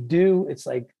 So when we do, it's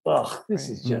like, ugh, this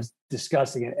is just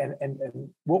disgusting. And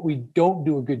what we don't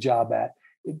do a good job at,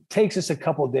 it takes us a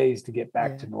couple of days to get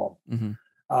back to normal.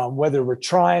 Whether we're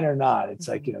trying or not, it's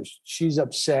like, she's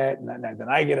upset and then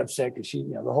I get upset because she,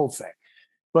 the whole thing.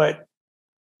 But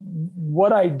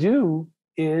what I do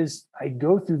is I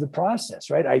go through the process,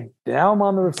 right? Now I'm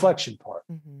on the reflection part.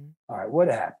 All right, what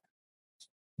happened?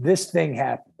 This thing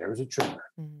happened. There was a trigger.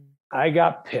 I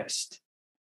got pissed.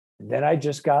 And then I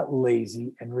just got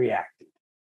lazy and reacted.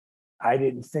 I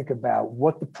didn't think about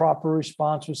what the proper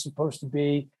response was supposed to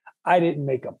be. I didn't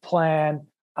make a plan.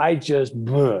 I just,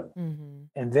 and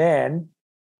then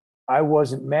I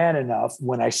wasn't man enough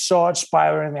when I saw it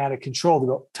spiraling out of control to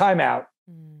go, time out.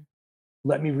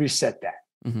 Let me reset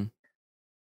that.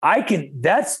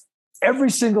 That's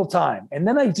every single time. And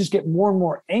then I just get more and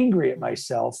more angry at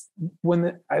myself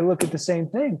when I look at the same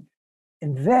thing.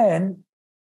 And then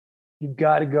you've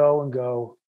got to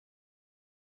go,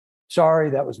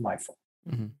 sorry, that was my fault.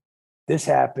 This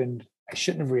happened. I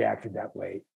shouldn't have reacted that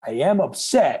way. I am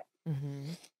upset,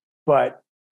 but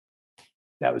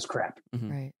that was crap.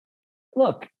 Right.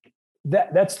 Look,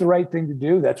 that's the right thing to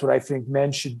do. That's what I think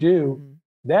men should do.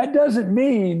 That doesn't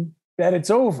mean that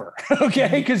it's over, okay?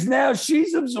 Because now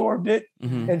she's absorbed it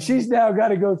and she's now got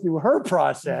to go through her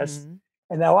process.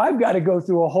 And now I've got to go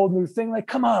through a whole new thing. Like,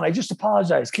 come on, I just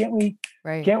apologized. Can't we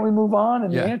move on?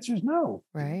 And the answer is no.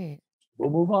 Right. We'll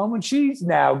move on when she's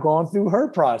now gone through her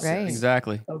process. Right.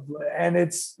 Exactly. And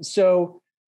it's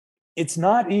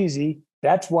not easy.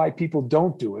 That's why people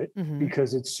don't do it,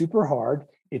 because it's super hard.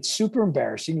 It's super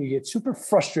embarrassing. You get super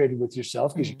frustrated with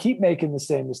yourself because you keep making the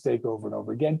same mistake over and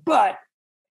over again. But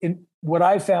what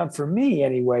I found for me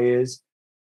anyway is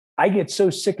I get so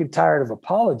sick and tired of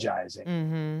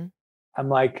apologizing. I'm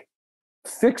like,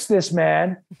 fix this,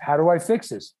 man. How do I fix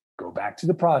this? Go back to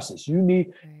the process.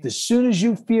 As soon as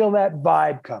you feel that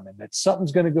vibe coming, that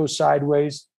something's going to go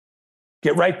sideways,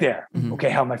 get right there. Okay,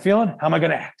 how am I feeling? How am I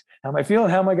going to act? How am I feeling?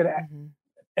 How am I going to act?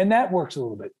 And that works a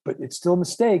little bit, but it's still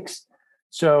mistakes.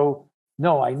 So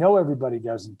no, I know everybody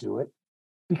doesn't do it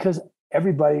because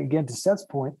everybody, again, to Seth's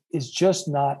point, is just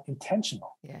not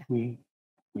intentional. Yeah. We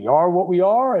are what we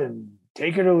are and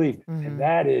take it or leave it. And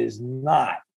that is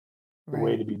not the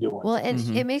way to be doing. Well, and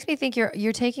it makes me think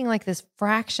you're taking like this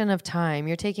fraction of time.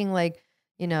 You're taking like,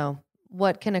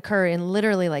 what can occur in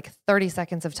literally like 30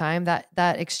 seconds of time. That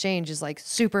exchange is like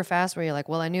super fast where you're like,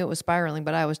 well, I knew it was spiraling,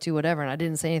 but I was too whatever. And I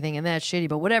didn't say anything and that's shitty,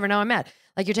 but whatever. Now I'm mad.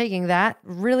 Like you're taking that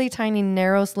really tiny,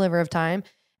 narrow sliver of time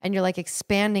and you're like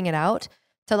expanding it out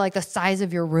to like the size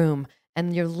of your room.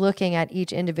 and you're looking at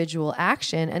each individual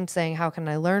action and saying, how can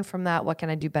I learn from that? What can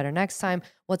I do better next time?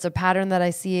 What's a pattern that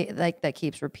I see like that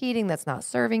keeps repeating that's not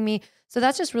serving me? So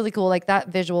that's just really cool. Like that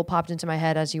visual popped into my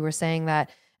head as you were saying that.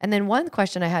 And then one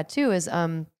question I had too is,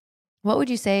 what would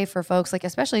you say for folks, like,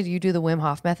 especially if you do the Wim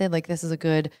Hof method, like this is a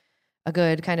good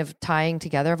kind of tying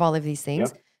together of all of these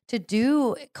things, to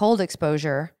do cold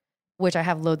exposure, which I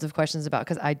have loads of questions about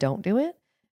because I don't do it.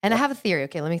 And I have a theory.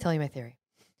 Okay, let me tell you my theory.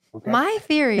 Okay. My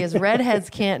theory is redheads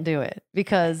can't do it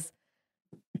because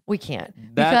we can't.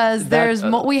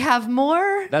 We have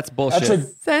more That's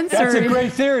bullshit. sensory. That's a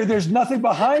great theory. There's nothing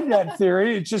behind that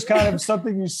theory. It's just kind of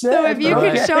something you said. So if you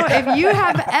could show, if you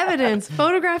have evidence,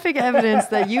 photographic evidence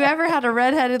that you ever had a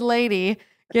redheaded lady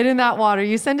get in that water,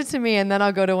 you send it to me and then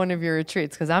I'll go to one of your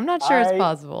retreats because I'm not sure it's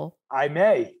possible. I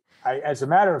may. As a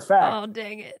matter of fact. Oh,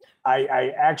 dang it.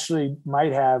 I actually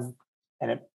might have,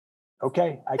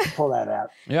 okay, I can pull that out.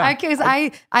 Yeah. Because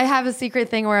I have a secret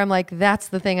thing where I'm like, that's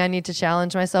the thing I need to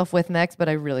challenge myself with next, but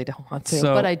I really don't want to.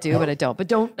 But I do, but I don't. But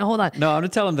don't, hold on. No, I'm going to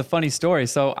tell him the funny story.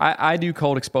 So I do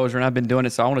cold exposure and I've been doing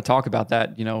it. So I want to talk about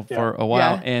that, for a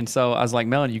while. Yeah. And so I was like,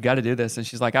 Melanie, you got to do this. And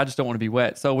she's like, I just don't want to be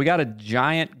wet. So we got a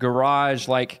giant garage,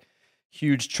 like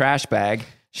huge trash bag.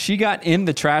 She got in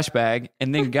the trash bag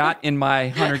and then got in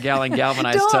my 100-gallon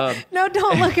galvanized tub. No,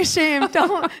 don't look ashamed.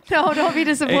 Don't be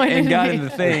disappointed. And got in in the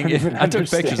thing. I took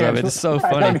pictures of it. It's so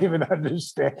funny. I don't even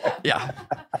understand. Yeah.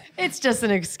 It's just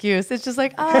an excuse. It's just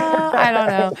like, I don't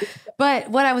know. But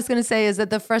what I was going to say is that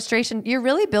the frustration, you're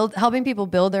really helping people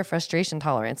build their frustration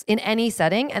tolerance in any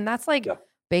setting. And that's like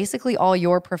basically all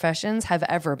your professions have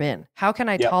ever been. How can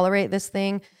I tolerate this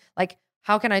thing? Like,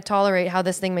 how can I tolerate how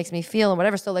this thing makes me feel and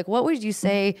whatever? So like, what would you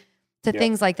say to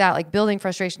things like that, like building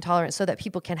frustration tolerance so that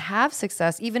people can have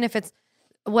success, even if it's,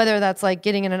 whether that's like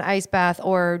getting in an ice bath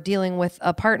or dealing with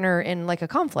a partner in like a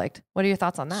conflict? What are your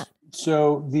thoughts on that?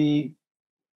 So the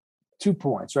 2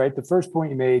 points, right? The first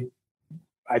point you made,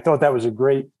 I thought that was a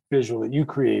great visual that you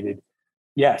created.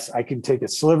 Yes, I can take a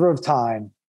sliver of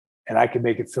time and I can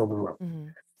make it fill the room. Mm-hmm.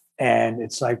 And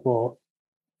it's like, well,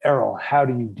 Errol, how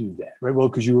do you do that? Right? Well,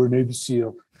 because you were a Navy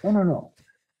SEAL. No.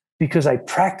 Because I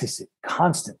practice it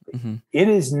constantly. Mm-hmm. It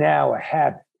is now a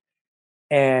habit.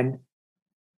 And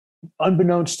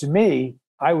unbeknownst to me,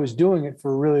 I was doing it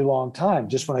for a really long time.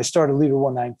 Just when I started Leader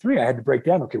 193, I had to break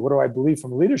down, okay, what do I believe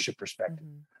from a leadership perspective?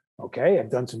 Mm-hmm. Okay,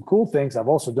 I've done some cool things. I've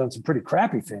also done some pretty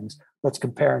crappy things. Let's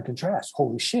compare and contrast.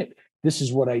 Holy shit, this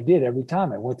is what I did every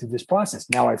time I went through this process.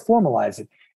 Now I formalize it.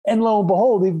 And lo and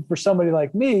behold, even for somebody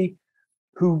like me,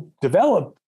 who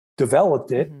developed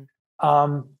it,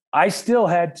 I still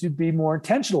had to be more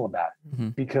intentional about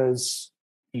it because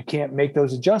you can't make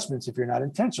those adjustments if you're not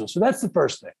intentional. So that's the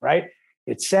first thing, right?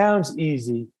 It sounds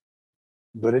easy,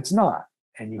 but it's not.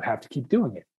 And you have to keep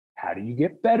doing it. How do you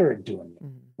get better at doing it?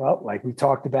 Well, like we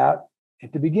talked about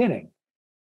at the beginning,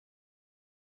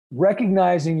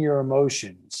 recognizing your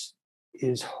emotions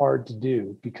is hard to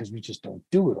do because we just don't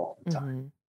do it all the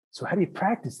time. So how do you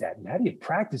practice that? And how do you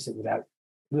practice it without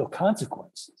real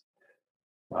consequences?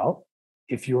 Well,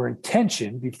 if your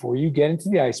intention before you get into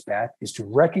the ice bath is to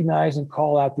recognize and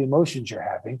call out the emotions you're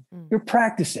having, you're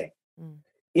practicing.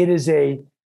 It is a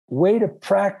way to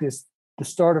practice the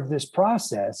start of this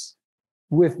process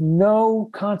with no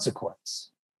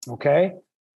consequence. Okay.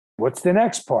 What's the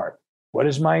next part? What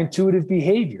is my intuitive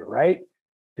behavior, right?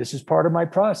 This is part of my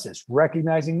process,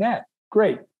 recognizing that.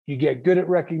 Great. You get good at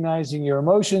recognizing your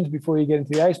emotions before you get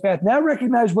into the ice bath. Now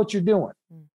recognize what you're doing.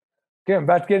 Okay, I'm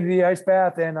about to get into the ice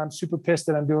bath and I'm super pissed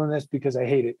that I'm doing this because I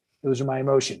hate it. Those are my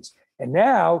emotions. And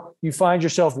now you find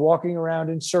yourself walking around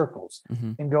in circles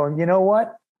and going, you know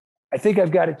what? I think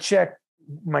I've got to check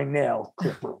my nail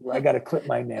clipper. I got to clip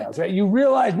my nails, right? You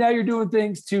realize now you're doing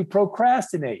things to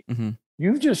procrastinate.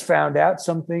 You've just found out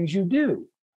some things you do.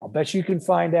 I'll bet you can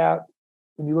find out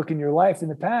when you look in your life in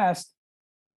the past,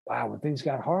 wow, when things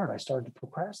got hard, I started to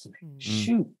procrastinate.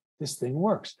 Shoot, this thing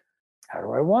works. How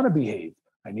do I want to behave?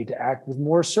 I need to act with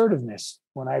more assertiveness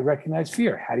when I recognize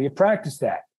fear. How do you practice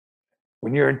that?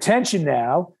 When your intention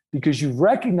now, because you've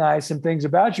recognized some things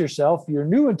about yourself, your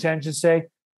new intention say,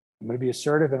 I'm going to be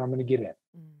assertive and I'm going to get in.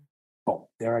 Boom,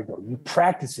 there I go. You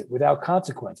practice it without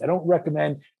consequence. I don't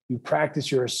recommend you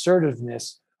practice your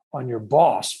assertiveness on your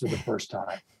boss for the first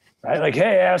time, right? Like,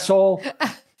 hey, asshole,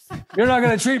 you're not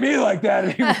going to treat me like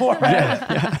that anymore.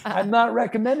 I'm not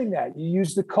recommending that. You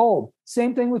use the cold.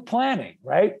 Same thing with planning,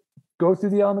 right? Go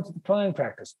through the elements of the planning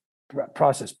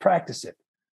process, practice it.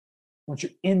 Once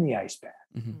you're in the ice bath,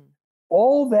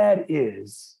 all that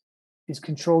is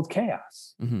controlled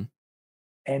chaos.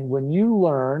 And when you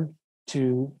learn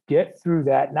to get through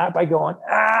that, not by going,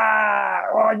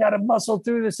 I got to muscle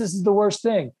through this. This is the worst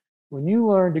thing. when you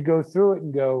learn to go through it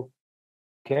and go,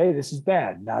 okay, this is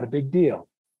bad, not a big deal.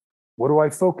 What do I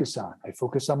focus on? I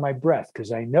focus on my breath,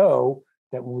 because I know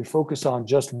that when we focus on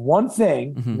just one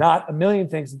thing, not a million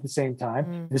things at the same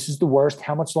time, this is the worst.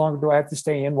 How much longer do I have to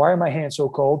stay in? Why are my hands so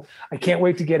cold? I can't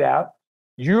wait to get out.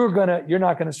 You're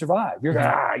not gonna survive. You're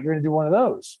gonna do one of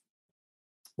those.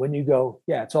 When you go,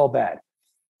 yeah, it's all bad.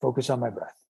 Focus on my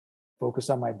breath. Focus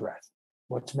on my breath.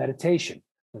 What's meditation?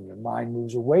 When your mind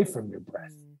moves away from your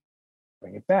breath,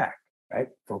 bring it back, right?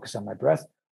 Focus on my breath.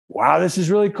 Wow, this is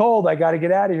really cold. I got to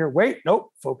get out of here. Wait,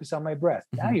 nope. Focus on my breath.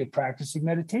 Now you're practicing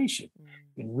meditation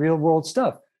in real world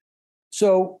stuff.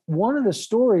 So one of the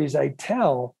stories I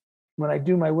tell when I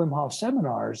do my Wim Hof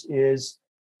seminars is,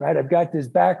 right, I've got this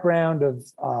background of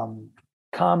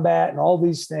combat and all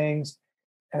these things,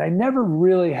 and I never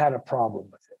really had a problem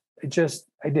with it.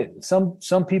 I didn't.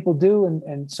 Some people do,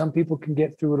 and some people can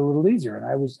get through it a little easier. And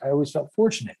I always felt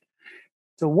fortunate.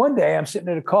 So one day I'm sitting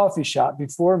at a coffee shop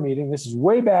before a meeting. This is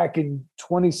way back in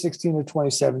 2016 or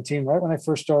 2017, right when I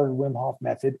first started Wim Hof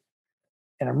Method.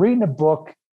 And I'm reading a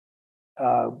book.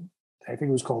 I think it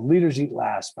was called Leaders Eat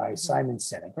Last by Simon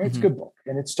Sinek. Right? It's a good book.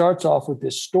 And it starts off with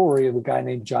this story of a guy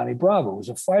named Johnny Bravo, who was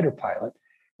a fighter pilot.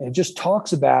 And it just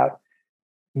talks about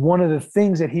one of the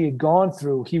things that he had gone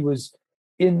through. He was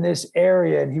in this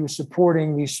area and he was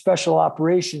supporting these special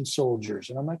operations soldiers.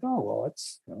 And I'm like, oh,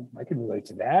 well, I can relate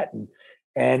to that.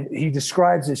 And he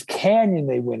describes this canyon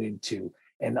they went into.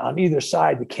 And on either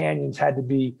side, the canyons had to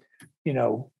be,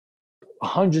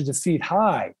 hundreds of feet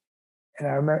high. And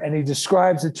I remember, and he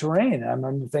describes the terrain. And I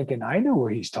remember thinking, I know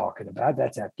where he's talking about.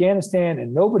 That's Afghanistan.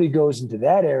 And nobody goes into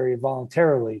that area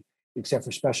voluntarily except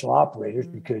for special operators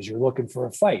because you're looking for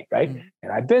a fight, right?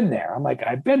 And I've been there. I'm like,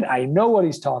 I know what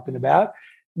he's talking about.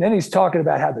 And then he's talking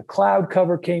about how the cloud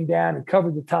cover came down and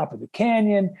covered the top of the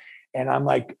canyon. And I'm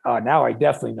like, now I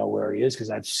definitely know where he is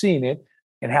because I've seen it,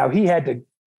 and how he had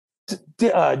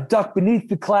to duck beneath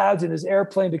the clouds in his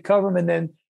airplane to cover him. And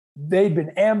then they'd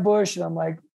been ambushed. And I'm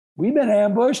like, we've been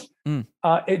ambushed.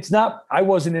 It's not, I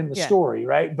wasn't in the story,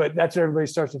 right? But that's what everybody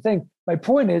starts to think. My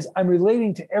point is, I'm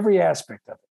relating to every aspect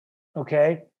of it.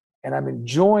 Okay. And I'm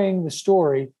enjoying the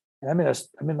story. And I'm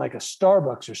in like a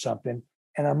Starbucks or something.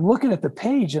 And I'm looking at the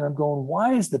page and I'm going,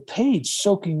 why is the page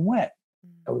soaking wet?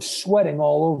 I was sweating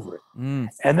all over it.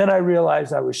 And then I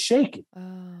realized I was shaking.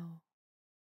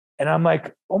 And I'm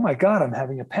like, oh my God, I'm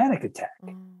having a panic attack.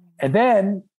 And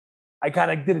then I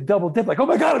kind of did a double dip, like, oh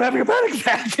my God, I'm having a panic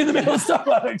attack in the middle of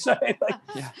Starbucks.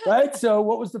 Right? So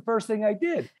what was the first thing I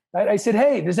did? Right? I said,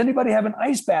 hey, does anybody have an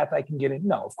ice bath I can get in?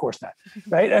 No, of course not.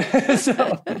 Right?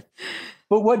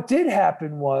 But what did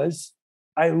happen was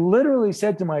I literally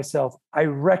said to myself, I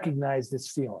recognize this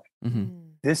feeling.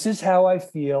 This is how I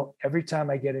feel every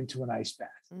time I get into an ice bath,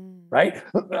 right?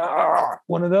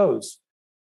 One of those.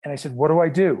 And I said, what do I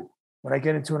do when I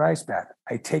get into an ice bath?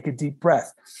 I take a deep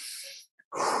breath.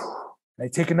 I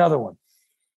take another one.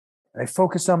 And I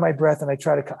focus on my breath and I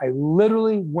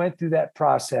literally went through that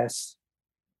process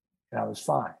and I was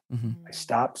fine. I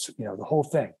stopped, the whole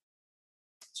thing.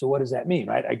 So what does that mean,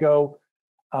 right? I go,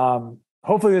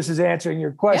 hopefully this is answering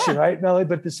your question, right, Melody?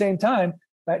 But at the same time,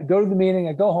 I go to the meeting,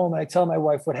 I go home and I tell my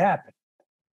wife what happened.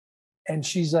 And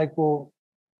she's like, well,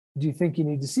 do you think you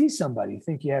need to see somebody? You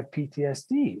think you have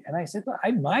PTSD? And I said, well,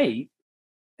 I might.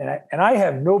 And I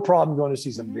have no problem going to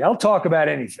see somebody. I'll talk about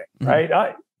anything,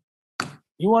 right?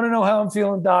 You want to know how I'm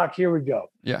feeling, Doc? Here we go.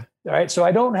 Yeah. All right. So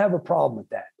I don't have a problem with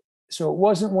that. So it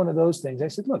wasn't one of those things. I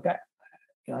said, look,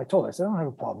 I told her, I said, I don't have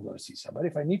a problem going to see somebody.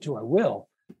 If I need to, I will.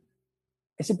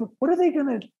 I said, but what are they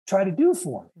going to try to do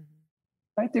for me?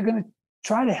 Right? They're going to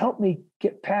try to help me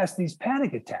get past these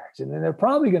panic attacks. And then they're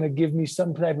probably going to give me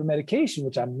some type of medication,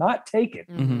 which I'm not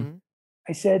taking.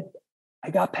 I said, I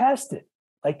got past it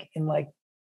in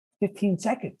 15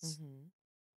 seconds.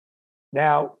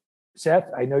 Now, Seth,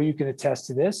 I know you can attest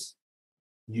to this.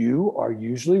 You are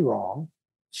usually wrong.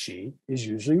 She is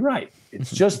usually right.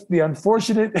 It's just the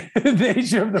unfortunate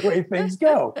nature of the way things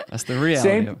go. That's the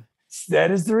reality.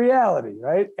 That is the reality,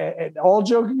 right? And all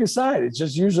joking aside, it's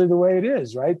just usually the way it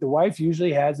is, right? The wife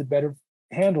usually has a better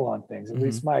handle on things, at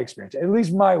least my experience. At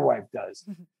least my wife does.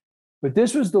 But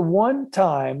this was the one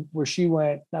time where she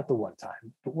went, not the one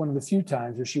time, but one of the few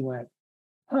times where she went,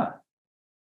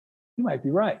 you might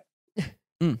be right.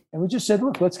 And we just said,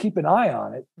 look, let's keep an eye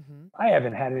on it. I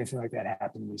haven't had anything like that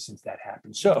happen to me since that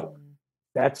happened. So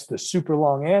that's the super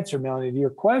long answer, Melanie, to your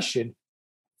question.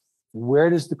 Where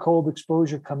does the cold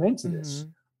exposure come into this?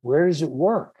 Where does it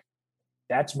work?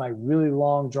 That's my really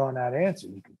long, drawn out answer.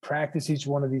 You can practice each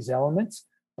one of these elements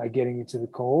by getting into the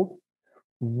cold.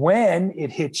 When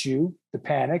it hits you, the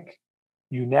panic,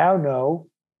 you now know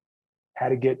how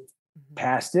to get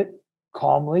past it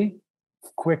calmly,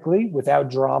 quickly, without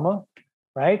drama,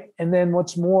 right? And then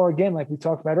what's more, again, like we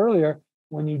talked about earlier,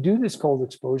 when you do this cold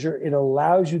exposure, it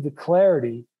allows you the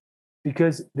clarity,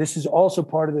 because this is also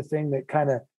part of the thing that kind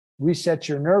of resets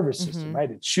your nervous system,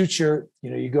 right? It shoots your,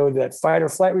 you go to that fight or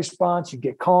flight response, you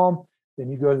get calm, then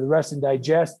you go to the rest and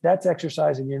digest. That's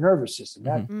exercising your nervous system.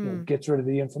 That gets rid of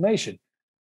the inflammation.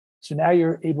 So now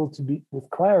you're able to be, with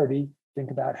clarity,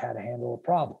 think about how to handle a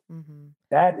problem.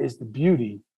 That is the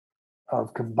beauty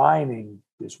of combining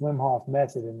this Wim Hof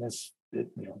method and this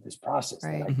process.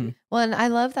 Right. Well, and I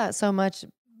love that so much.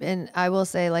 And I will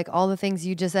say, like, all the things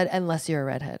you just said, unless you're a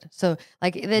redhead. So,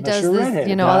 like, it does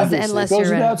this, all this, unless you're a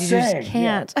redhead, you just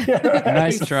can't.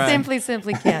 Nice try.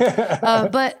 Simply can't.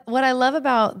 But what I love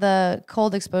about the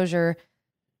cold exposure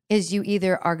is you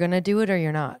either are going to do it or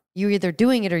you're not. You're either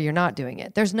doing it or you're not doing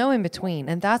it. There's no in between.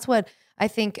 And that's what I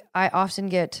think I often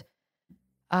get,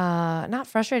 not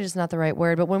frustrated is not the right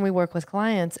word, but when we work with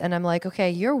clients and I'm like,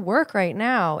 okay, your work right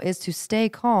now is to stay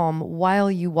calm while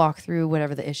you walk through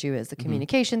whatever the issue is, the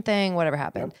communication thing, whatever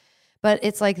happened. But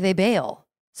it's like they bail.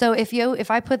 So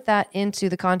if I put that into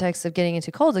the context of getting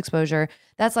into cold exposure,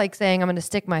 that's like saying I'm going to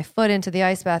stick my foot into the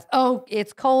ice bath. Oh,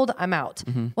 it's cold, I'm out.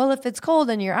 Well, if it's cold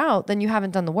and you're out, then you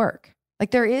haven't done the work.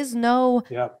 Like there's no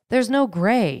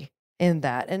gray in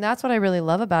that. And that's what I really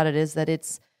love about it, is that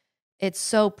it's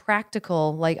so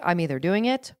practical. Like I'm either doing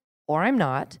it or I'm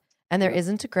not. And there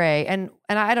isn't a gray. And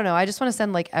I don't know. I just want to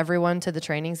send like everyone to the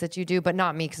trainings that you do, but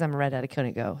not me, because I'm a redhead. I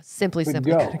couldn't go. Simply couldn't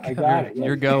go. I got it.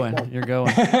 You're going.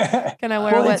 Can I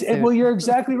wear a wetsuit? Well, you're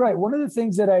exactly right. One of the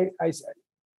things that I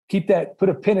put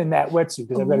a pin in that wetsuit,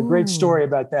 because I've got a great story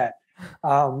about that.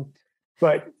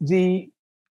 But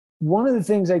one of the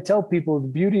things I tell people, the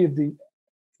beauty of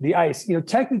the ice,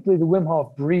 technically the Wim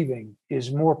Hof breathing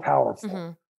is more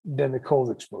powerful than the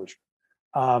cold exposure.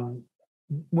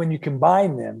 When you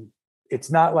combine them, it's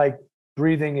not like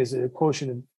breathing is a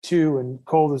quotient of 2 and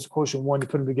cold is a quotient of 1. You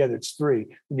put them together, it's 3.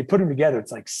 When you put them together,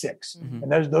 it's like 6.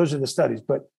 And those are the studies.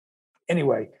 But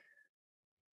anyway,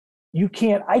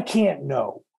 I can't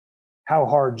know how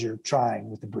hard you're trying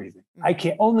with the breathing.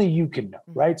 Only you can know,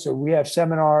 right? So we have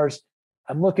seminars.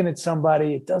 I'm looking at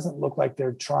somebody. It doesn't look like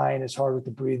they're trying as hard with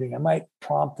the breathing. I might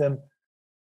prompt them.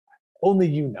 Only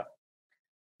you know.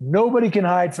 Nobody can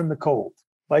hide from the cold.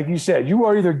 Like you said, you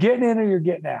are either getting in or you're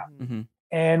getting out.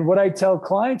 And what I tell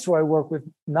clients who I work with,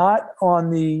 not on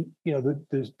the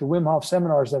Wim Hof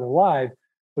seminars that are live,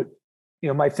 but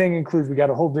my thing includes, we got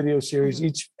a whole video series.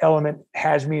 Each element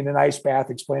has me in an ice bath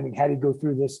explaining how do you go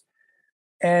through this.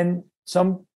 And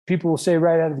some people will say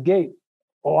right out of the gate,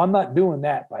 "Oh, I'm not doing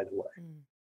that, by the way."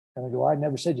 And I go, "I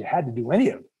never said you had to do any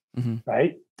of it,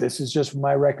 right? This is just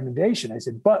my recommendation." I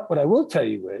said, "But what I will tell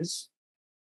you is,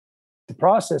 the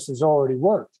process has already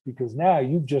worked, because now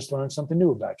you've just learned something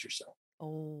new about yourself."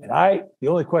 And the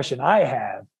only question I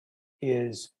have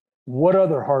is, what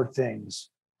other hard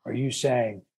things are you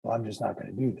saying, well, I'm just not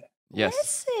going to do that?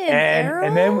 Yes. Listen,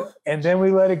 and then we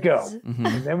let it go.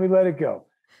 And then we let it go.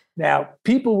 Now,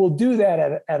 people will do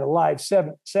that at a live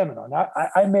seminar. Now,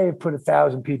 I may have put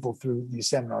 1,000 people through these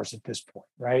seminars at this point,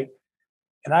 right?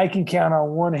 And I can count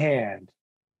on one hand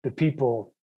the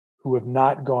people who have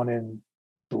not gone in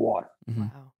the water.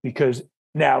 Because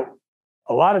now,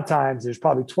 a lot of times there's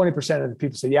probably 20% of the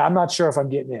people say, "Yeah, I'm not sure if I'm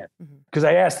getting in." Because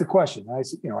I asked the question. I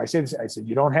said, I said,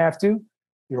 "You don't have to.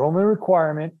 Your only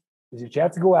requirement is that you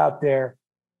have to go out there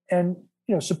and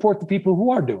support the people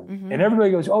who are doing it." And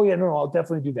everybody goes, "Oh yeah, no, I'll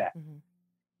definitely do that."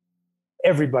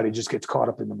 Everybody just gets caught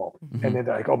up in the moment. And then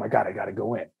they're like, "Oh my God, I got to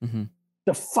go in."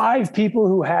 The 5 people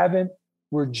who haven't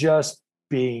were just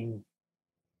being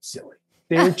silly.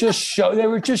 They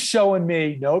were just showing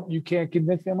me, "Nope, you can't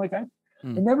convince me." I'm like, I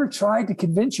never tried to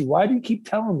convince you. Why do you keep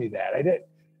telling me that? I did,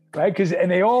 right?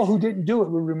 And they all who didn't do it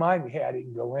would remind me, "Hey, I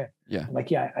didn't go in." Yeah. I'm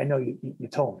like, "Yeah, I know you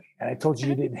told me, and I told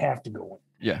you didn't have to go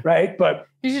in." Yeah. Right. But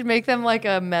you should make them like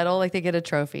a medal, like they get a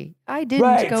trophy. I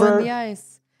didn't go in the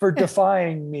ice for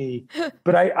defying me.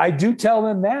 But I do tell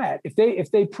them that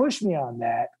if they push me on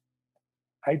that,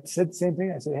 I said the same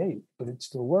thing. I said, "Hey, but it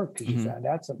still worked because you found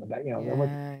out something about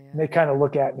And they kind of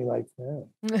look at me like,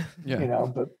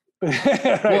 but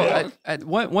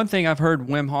well, one thing I've heard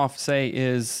Wim Hof say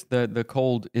is the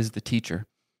cold is the teacher,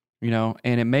 and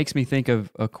it makes me think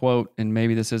of a quote, and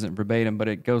maybe this isn't verbatim, but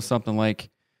it goes something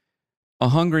like, "A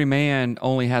hungry man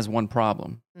only has one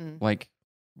problem, like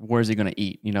where's he going to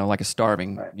eat? Like a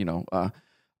starving,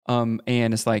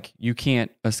 and it's like you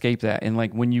can't escape that. And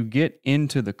like when you get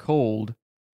into the cold,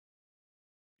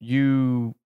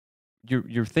 you're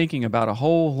thinking about a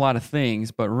whole lot of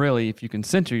things, but really, if you can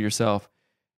center yourself,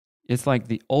 it's like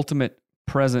the ultimate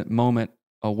present moment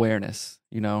awareness,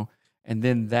 and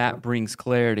then that brings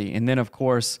clarity. And then, of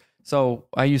course, so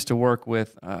I used to work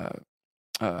with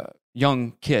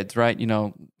young kids, right?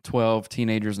 12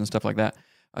 teenagers and stuff like that,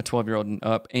 a 12-year-old and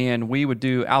up. And we would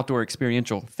do outdoor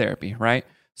experiential therapy, right?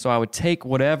 So I would take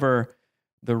whatever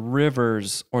the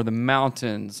rivers or the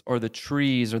mountains or the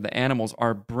trees or the animals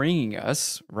are bringing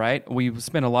us, right? We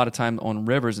spend a lot of time on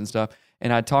rivers and stuff.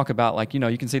 And I'd talk about like,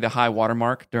 you can see the high water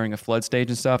mark during a flood stage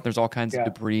and stuff. There's all kinds of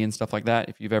debris and stuff like that.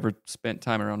 If you've ever spent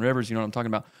time around rivers, you know what I'm talking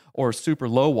about. Or super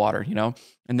low water,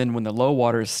 And then when the low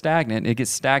water is stagnant, it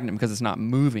gets stagnant because it's not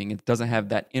moving. It doesn't have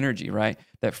that energy, right?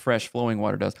 That fresh flowing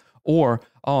water does. Or,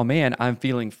 oh man, I'm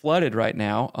feeling flooded right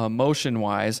now,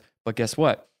 motion-wise. But guess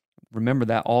what? Remember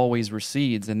that always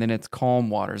recedes, and then it's calm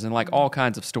waters, and like all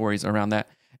kinds of stories around that.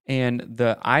 And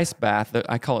the ice bath,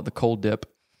 I call it the cold dip,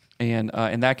 and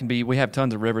that can be. We have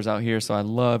tons of rivers out here, so I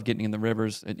love getting in the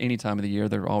rivers at any time of the year.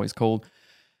 They're always cold.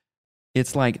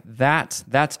 It's like that's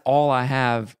all I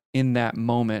have in that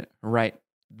moment right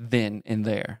then and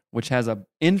there, which has a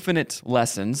infinite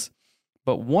lessons.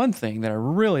 But one thing that I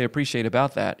really appreciate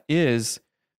about that is,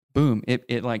 boom,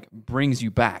 it like brings you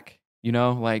back.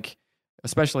 Like.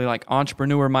 Especially like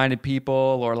entrepreneur-minded people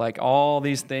or like all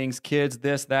these things, kids,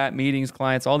 this, that, meetings,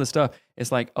 clients, all this stuff.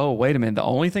 It's like, oh, wait a minute. The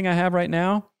only thing I have right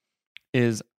now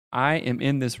is I am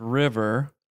in this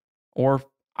river or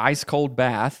ice cold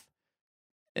bath,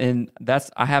 and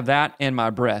I have that and my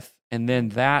breath. And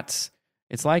then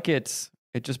it's like it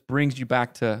just brings you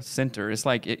back to center. It's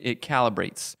like it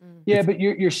calibrates. Yeah, but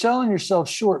you're selling yourself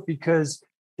short because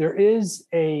there is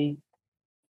every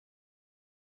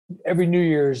New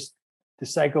Year's, the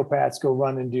psychopaths go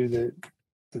run and do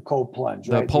the cold plunge,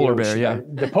 right? The polar bear, yeah.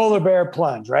 The polar bear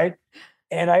plunge, right?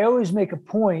 And I always make a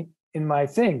point in my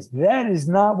things. That is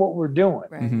not what we're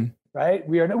doing, right?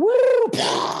 We are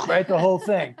not, right? The whole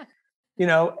thing,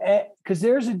 because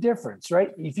there's a difference, right?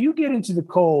 If you get into the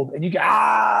cold and you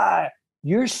go,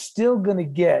 you're still going to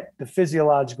get the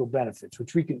physiological benefits,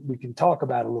 which we can talk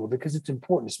about a little bit because it's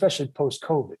important, especially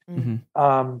post-COVID.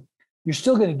 You're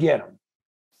still going to get them.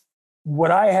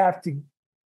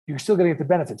 You're still going to get the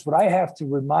benefits. What I have to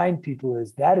remind people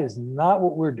is that is not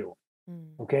what we're doing.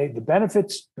 Okay. The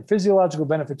benefits, the physiological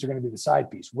benefits are going to be the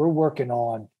side piece. We're working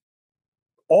on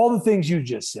all the things you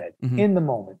just said in the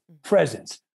moment,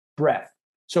 presence, breath.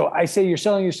 So I say you're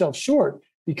selling yourself short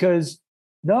because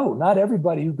no, not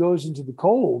everybody who goes into the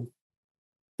cold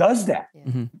does that.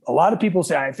 A lot of people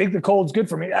say, I think the cold's good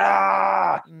for me.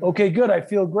 Okay, good. I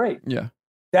feel great. Yeah.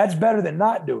 That's better than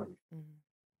not doing it.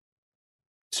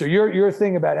 So your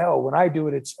thing about, when I do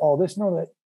it, it's all this. No, that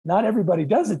not everybody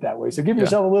does it that way. So give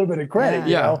yourself a little bit of credit.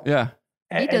 Yeah.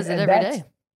 He does it every day.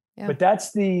 Yeah. But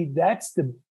that's the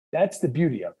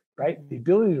beauty of it, right? The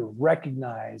ability to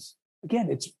recognize, again,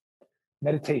 it's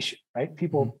meditation, right?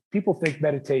 People think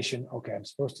meditation, okay, I'm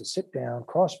supposed to sit down,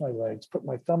 cross my legs, put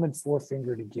my thumb and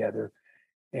forefinger together,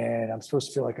 and I'm supposed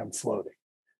to feel like I'm floating,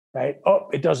 right? Oh,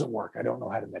 it doesn't work. I don't know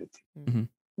how to meditate.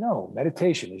 No,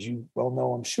 meditation, as you well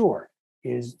know, I'm sure,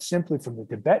 is simply from the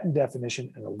Tibetan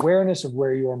definition, an awareness of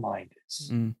where your mind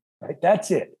is, right?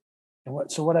 That's it. And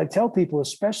what I tell people,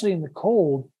 especially in the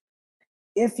cold,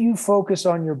 if you focus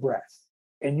on your breath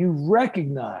and you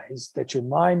recognize that your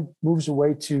mind moves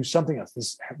away to something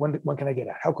else, when can I get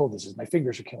out? How cold this is? My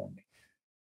fingers are killing me.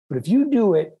 But if you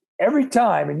do it every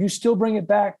time and you still bring it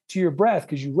back to your breath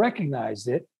because you recognized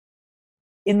it,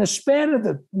 in the span of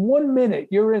the 1 minute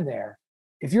you're in there,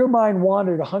 if your mind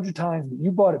wandered 100 times, but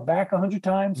you brought it back 100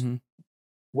 times,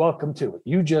 welcome to it.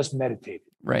 You just meditated,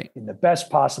 right, in the best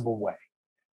possible way.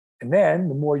 And then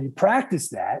the more you practice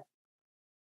that,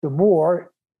 the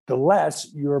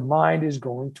less your mind is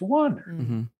going to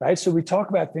wander, right? So we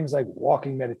talk about things like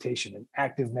walking meditation and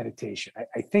active meditation.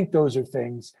 I think those are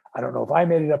things, I don't know if I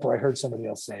made it up or I heard somebody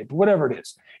else say it, but whatever it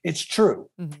is, it's true.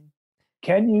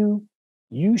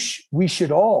 We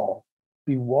should all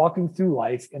be walking through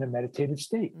life in a meditative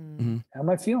state. How am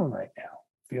I feeling right now?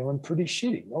 Feeling pretty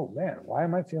shitty. Oh man, why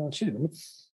am I feeling shitty? Let me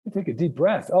take a deep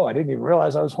breath. Oh, I didn't even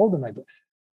realize I was holding my breath.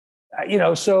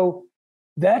 So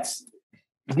that's,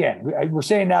 again, we're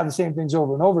saying now the same things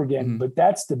over and over again, but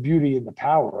that's the beauty and the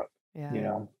power of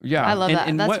it, Yeah. I love that.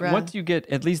 And That's once you get,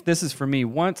 at least this is for me,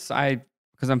 because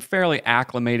I'm fairly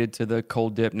acclimated to the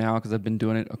cold dip now because I've been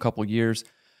doing it a couple years.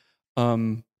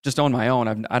 Just on my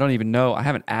own, I don't even know. I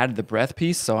haven't added the breath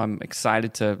piece, so I'm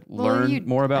excited to learn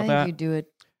more about that. You do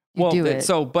it.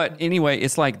 But anyway,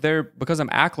 it's like because I'm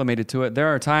acclimated to it, there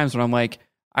are times when I'm like,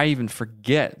 I even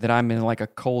forget that I'm in like a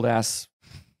cold ass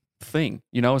thing.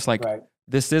 It's like,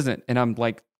 this isn't, and I'm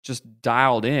like just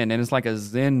dialed in, and it's like a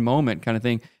Zen moment kind of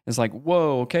thing. It's like,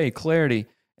 whoa, okay, clarity.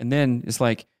 And then it's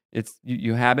like, it's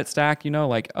you habit stack,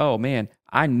 like, oh man,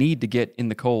 I need to get in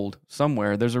the cold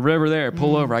somewhere. There's a river there,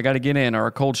 pull over. I got to get in, or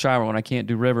a cold shower when I can't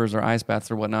do rivers or ice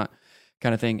baths or whatnot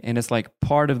kind of thing. And it's like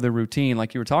part of the routine,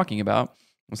 like you were talking about.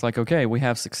 It's like, okay, we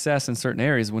have success in certain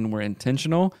areas when we're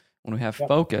intentional, when we have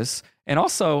focus, and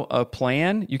also a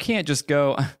plan. You can't just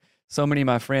go. So many of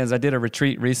my friends, I did a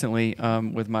retreat recently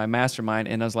with my mastermind,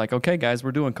 and I was like, okay, guys,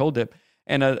 we're doing cold dip.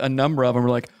 And a number of them were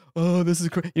like, oh, this is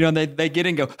crazy. And they get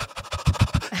in and go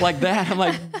like that. I'm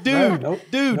like, dude,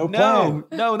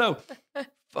 no.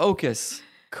 Focus,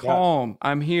 calm.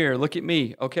 I'm here. Look at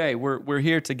me. Okay, we're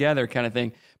here together kind of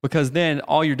thing. Because then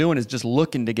all you're doing is just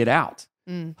looking to get out.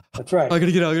 That's right. I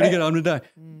gotta get out. I'm gonna die.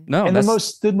 No, and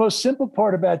the most simple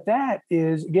part about that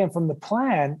is, again, from the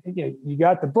plan. You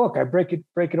got the book. I break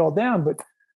it all down, but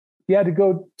you had to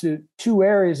go to 2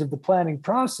 areas of the planning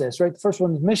process. Right. The first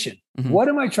one is mission. What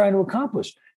am I trying to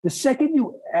accomplish? The second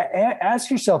you ask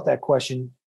yourself that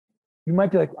question, you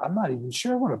might be like, I'm not even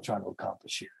sure what I'm trying to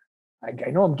accomplish here.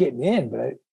 I know I'm getting in,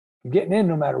 but I'm getting in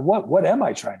no matter what. What am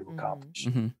I trying to accomplish?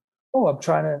 Oh, I'm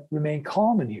trying to remain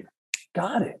calm in here.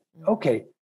 Got it. Okay.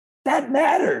 That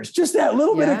matters. Just that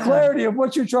little bit of clarity of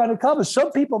what you're trying to accomplish.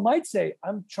 Some people might say,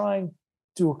 I'm trying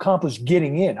to accomplish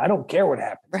getting in. I don't care what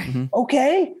happens. Right.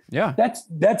 Okay. Yeah.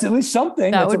 That's at least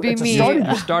something. That would be me.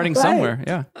 You're starting somewhere.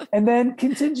 Yeah. And then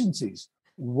contingencies.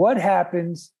 What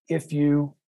happens if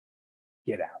you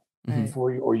get out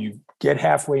before you get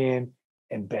halfway in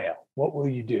and bail? What will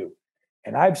you do?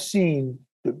 And I've seen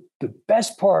the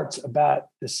best parts about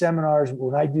the seminars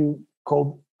when I do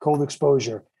cold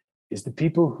exposure is the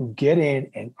people who get in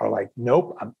and are like,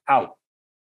 nope, I'm out.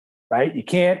 Right? You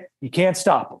can't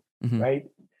stop them. Right?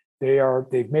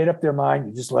 They've made up their mind.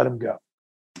 You just let them go.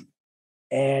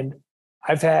 And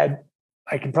I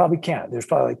can probably count. There's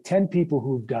probably like 10 people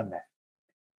who've done that.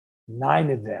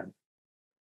 9 of them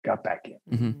got back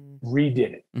in,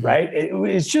 redid it. Right?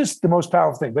 It's just the most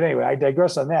powerful thing. But anyway, I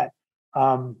digress on that.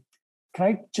 Can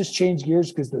I just change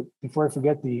gears before I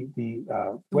forget the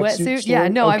wetsuit story? Yeah,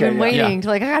 no, okay, I've been waiting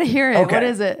to I gotta hear it. Okay. What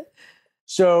is it?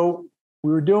 So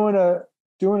we were doing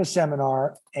a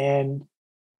seminar, and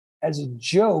as a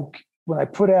joke, when I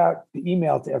put out the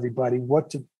email to everybody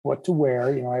what to wear,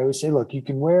 I always say, look, you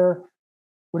can wear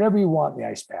whatever you want in the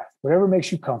ice bath, whatever makes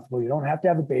you comfortable. You don't have to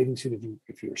have a bathing suit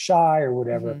if you're shy or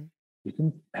whatever. You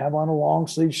can have on a long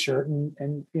sleeve shirt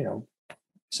and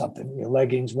something,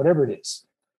 leggings, whatever it is.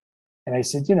 And I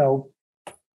said, and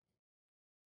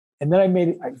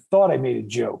then I thought I made a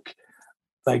joke.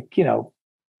 Like,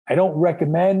 I don't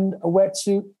recommend a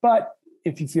wetsuit, but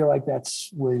if you feel like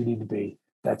that's where you need to be,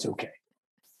 that's okay.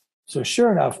 So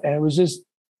sure enough, and it was just,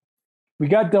 we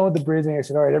got done with the breathing. I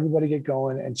said, all right, everybody get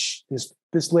going. And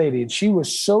this lady, and she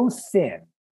was so thin,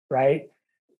 right?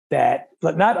 That,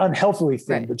 but not unhealthily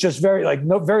thin, but just very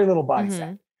little body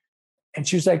fat. And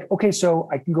she was like, okay, so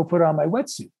I can go put on my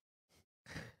wetsuit.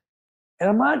 And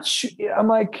I'm not sure. I'm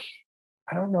like,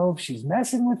 I don't know if she's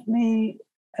messing with me.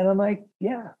 And I'm like,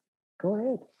 yeah, go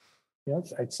ahead.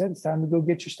 I said, it's time to go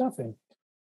get your stuff in.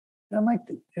 And I'm like,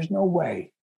 there's no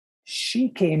way. She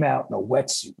came out in a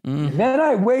wetsuit. And then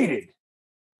I waited.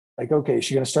 Like, okay, is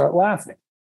she going to start laughing?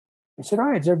 I said, all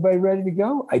right, is everybody ready to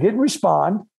go? I didn't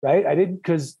respond, right? I didn't,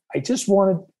 because I just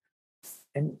wanted,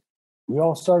 and we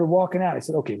all started walking out. I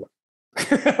said, okay, look.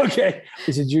 Okay.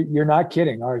 I said, you're not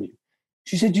kidding, are you?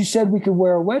 She said, you said we could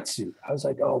wear a wetsuit. I was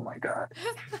like, oh my God.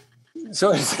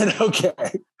 So I said, okay.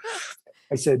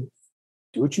 I said,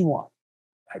 do what you want.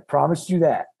 I promised you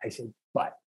that. I said,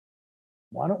 but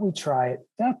why don't we try it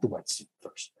without the wetsuit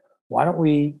first? Why don't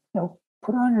we,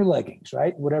 put on your leggings,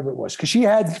 right? Whatever it was. Because she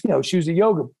had, she was a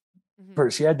yoga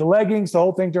person. She had the leggings, the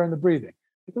whole thing during the breathing.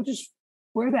 I go, just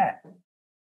wear that.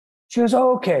 She goes,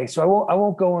 oh, okay. So I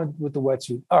won't go in with the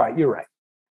wetsuit. All right, you're right.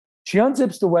 She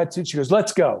unzips the wetsuit. She goes,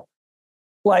 let's go.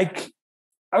 Like,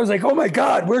 I was like, oh my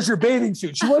God, where's your bathing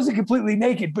suit? She wasn't completely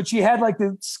naked, but she had like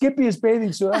the skippiest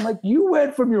bathing suit. I'm like, you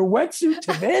went from your wetsuit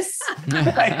to this?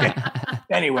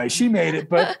 Anyway, she made it,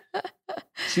 but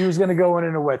she was going to go in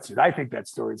a wetsuit. I think that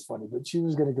story is funny, but she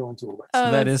was going to go into a wetsuit.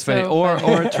 Oh, that is funny. Or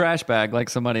a trash bag, like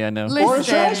somebody I know. Or a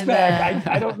trash bag.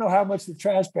 I don't know how much the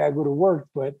trash bag would have worked,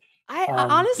 but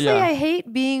honestly, I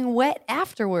hate being wet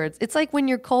afterwards. It's like when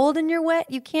you're cold and you're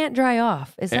wet, you can't dry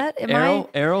off. Is that Errol?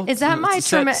 Is that my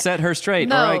set her straight?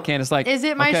 No. All right, Candace. Like, is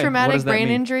it my traumatic brain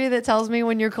injury that tells me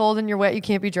when you're cold and you're wet, you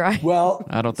can't be dry? Well,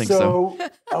 I don't think so.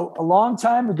 A long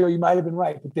time ago, you might have been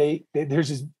right, but there's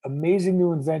this amazing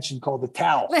new invention called the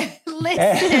towel.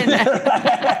 Listen,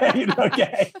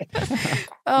 okay.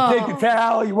 You take the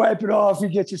towel, you wipe it off, you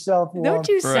get yourself warm. Don't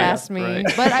you sass me? Right.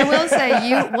 But I will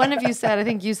say, one of you said, I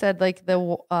think you said like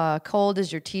the cold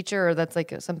is your teacher, or that's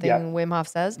like something Yeah. Wim Hof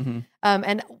says. Mhm.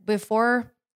 And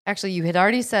before, actually, you had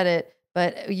already said it,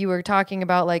 but you were talking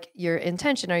about like your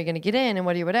intention. Are you going to get in and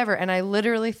what do you, whatever? And I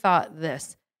literally thought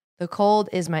this, the cold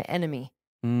is my enemy.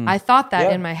 Mm. I thought that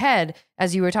Yeah. in my head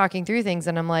as you were talking through things.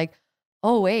 And I'm like,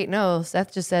 oh, wait, no,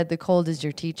 Seth just said the cold is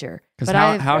your teacher. Because But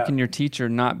how Yeah. can your teacher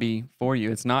not be for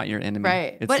you? It's not your enemy.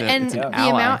 Right. It's But it's the an ally.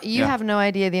 amount, you Yeah. have no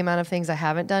idea the amount of things I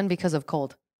haven't done because of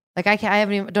cold. Like I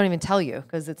haven't even, don't even tell you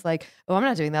because it's like, oh, I'm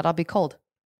not doing that. I'll be cold.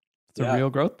 It's a Yeah. real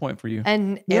growth point for you.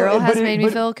 And Yeah, Errol has but made me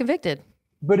feel convicted.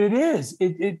 But it is.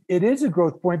 It is a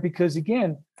growth point because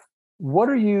again, what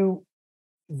are you?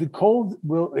 The cold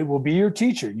will be your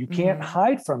teacher. You can't Mhm.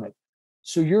 hide from it.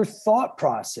 So your thought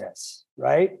process,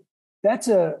 right? That's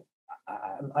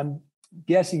I'm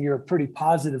guessing you're a pretty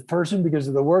positive person because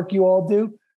of the work you all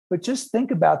do. But just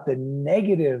think about the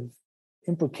negative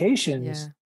implications Yeah.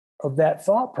 of that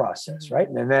thought process, Mhm. right?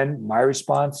 And then my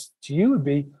response to you would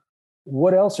be,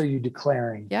 what else are you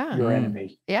declaring Yeah. your Mm.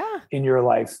 enemy Yeah. in your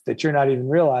life that you're not even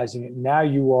realizing it? Now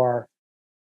you are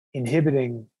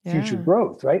inhibiting future Yeah.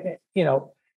 growth, right? You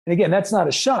know, and again, that's not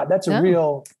a shot. That's a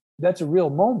No. real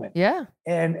moment. Yeah.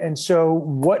 And so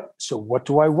what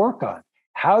do I work on?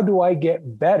 How do I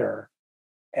get better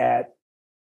at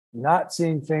not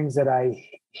seeing things that I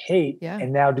hate Yeah.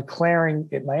 and now declaring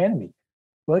it my enemy?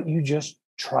 Well, you just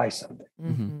try something.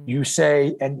 Mhm. You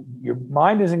say, and your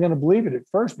mind isn't going to believe it at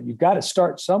first, but you've got to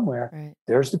start somewhere. Right.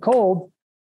 There's the cold.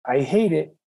 I hate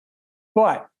it,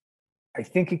 but I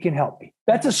think it can help me.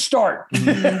 That's a start.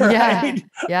 Mhm. Right?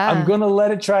 Yeah. I'm going to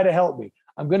let it try to help me.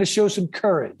 I'm going to show some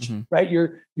courage, Mhm. right?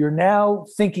 You're now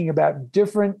thinking about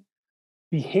different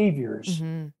behaviors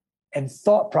Mhm. and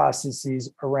thought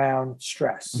processes around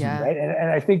stress, Yeah. right? And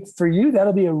I think for you,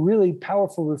 that'll be a really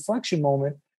powerful reflection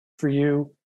moment for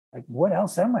you. Like, what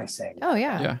else am I saying? Oh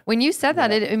yeah. Yeah. When you said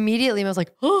that, Yeah. it immediately was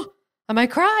like, oh, I might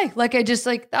cry. Like I just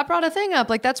like that brought a thing up.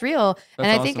 Like that's real. And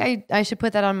That's I think awesome. I should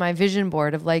put that on my vision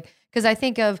board of like, because I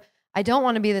think of I don't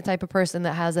want to be the type of person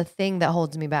that has a thing that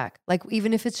holds me back. Like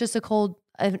even if it's just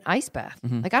an ice bath.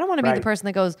 Mhm. Like I don't want to be the Right. person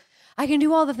that goes, I can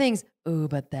do all the things. Ooh,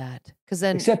 but that. Because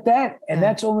then Except that, and Yeah.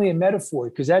 that's only a metaphor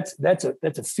because that's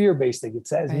a fear-based thing. It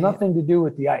has Right. nothing to do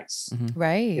with the ice. Mhm. It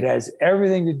right. has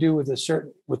everything to do with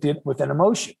with an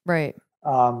emotion. Right.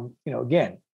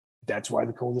 Again, that's why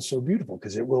the cold is so beautiful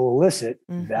because it will elicit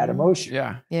that Mhm. emotion.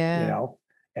 Yeah. Yeah.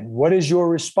 And what is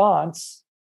your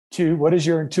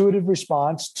intuitive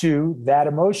response to that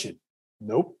emotion?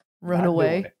 Nope. Run not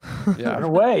away. doing it. Yeah. Run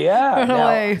away. Yeah. Run Now,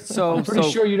 away. So I'm pretty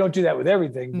sure you don't do that with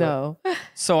everything. but- No.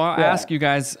 So I'll Yeah. ask you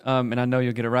guys, and I know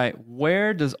you'll get it right.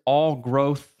 Where does all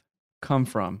growth come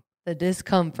from? The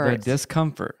discomfort. The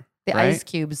discomfort, the right? ice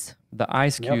cubes. The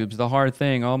ice Yep. cubes, the hard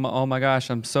thing. Oh my gosh,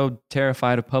 I'm so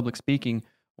terrified of public speaking.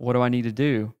 What do I need to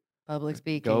do? Public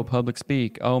speaking. Go public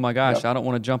speak. Oh my gosh, Yep. I don't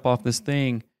want to jump off this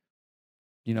thing.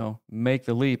 Make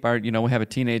the leap. We have a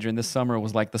teenager, and this summer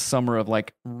was like the summer of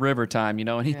like river time,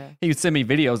 and Yeah. he would send me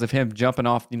videos of him jumping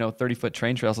off, 30-foot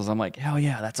train trestles. I'm like, hell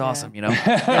yeah, that's Yeah. awesome, I mean,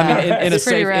 in a It's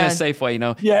pretty rad. safe way,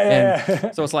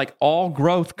 Yeah. So it's like all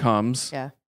growth comes Yeah.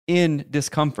 in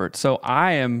discomfort. So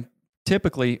I am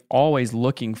typically always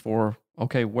looking for,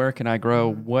 okay, where can I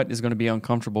grow? Mhm. What is going to be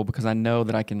uncomfortable? Because I know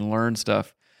that I can learn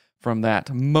stuff from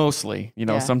that. Mostly,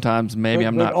 Yeah. sometimes maybe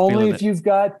I'm but not only feeling if it. you've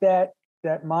got that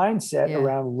mindset Yeah.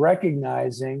 around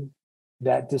recognizing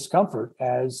that discomfort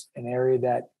as an area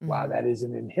that, wow, Mhm. that is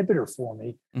an inhibitor for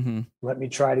me. Mhm. Let me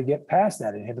try to get past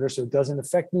that inhibitor so it doesn't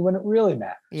affect me when it really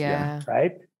matters. Yeah.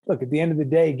 Right. Look, at the end of the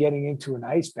day, getting into an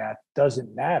ice bath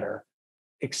doesn't matter,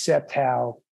 except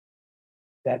how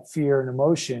that fear and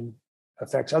emotion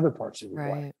affects other parts of your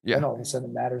life. Right. Yeah. And all of a sudden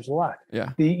it matters a lot.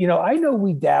 Yeah. I know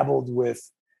we dabbled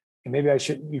with, and maybe I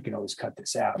shouldn't, you can always cut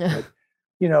this out, but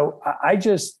I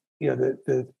just,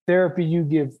 the therapy you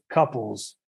give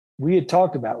couples, we had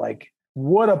talked about like,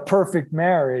 what a perfect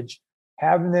marriage,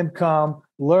 having them come,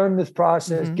 learn this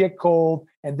process, Mhm. get cold,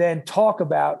 and then talk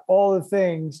about all the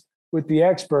things with the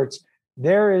experts.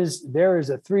 There is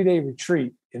a 3-day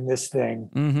retreat in this thing,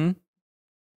 Mm-hmm.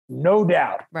 no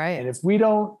doubt. Right. And if we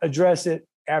don't address it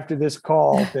after this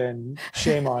call, then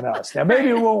shame on us. Now, maybe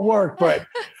it won't work, but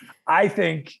I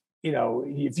think,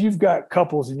 if you've got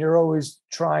couples and you're always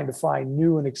trying to find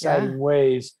new and exciting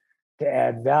ways to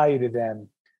add value to them,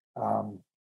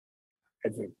 I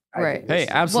think Right. Hey, this is-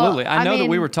 absolutely. Well, I know I that we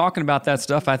mean- were talking about that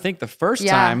stuff. I think the first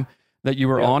Yeah. time that you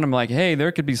were Yeah. on, I'm like, hey,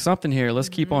 there could be something here. Let's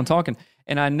keep on Mhm. talking.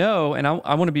 And I know, and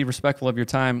I want to be respectful of your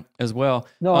time as well.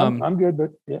 No, I'm good, but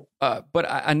yeah. But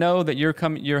I know that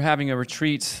you're having a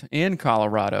retreat in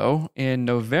Colorado in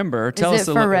November. Tell Is us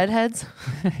it a for little. redheads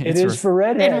It is for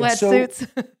redheads. in So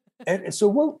wetsuits? And so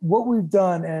what we've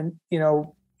done, and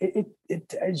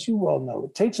it as you well know,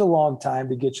 it takes a long time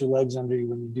to get your legs under you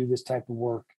when you do this type of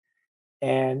work.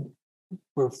 And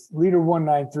where Leader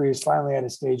 193 is finally at a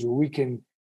stage where we can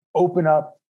open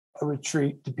up a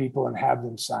retreat to people and have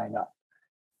them sign up.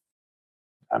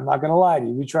 I'm not going to lie to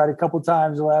you. We tried a couple of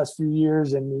times the last few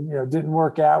years, and it didn't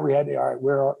work out. We had to, all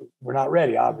right, we're not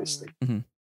ready, obviously. Mm-hmm.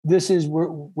 This is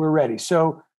we're ready.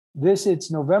 So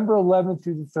it's November 11th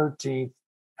through the 13th.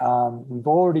 We've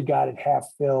already got it half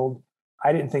filled.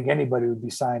 I didn't think anybody would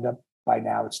be signed up by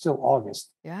now. It's still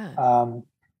August. Yeah.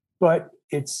 But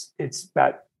it's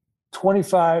about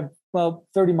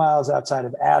 30 miles outside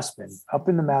of Aspen, up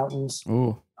in the mountains.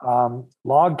 Ooh.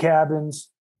 Log cabins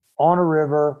on a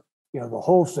river, the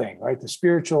whole thing, right? The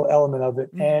spiritual element of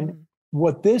it. Mm-hmm. And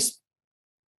what this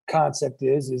concept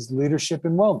is leadership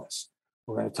and wellness.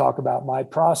 We're going to talk about my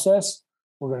process.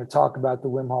 We're going to talk about the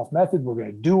Wim Hof method. We're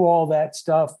going to do all that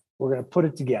stuff. We're going to put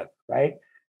it together, right?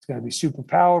 It's going to be super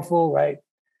powerful, right?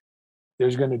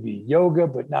 There's going to be yoga,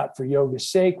 but not for yoga's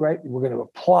sake, right? We're going to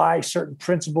apply certain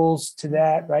principles to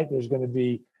that, right? There's going to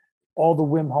be all the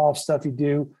Wim Hof stuff you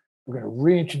do. We're going to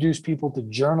reintroduce people to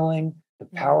journaling, the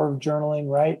power of journaling,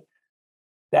 right?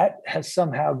 That has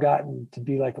somehow gotten to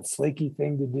be like a flaky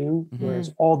thing to do,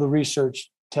 whereas all the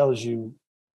research tells you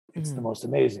it's the most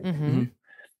amazing thing to do.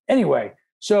 Anyway,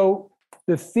 so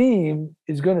the theme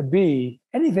is going to be,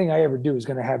 anything I ever do is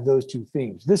going to have those two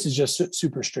themes. This is just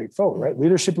super straightforward, right?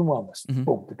 Leadership and wellness.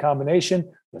 Boom, the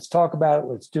combination. Let's talk about it.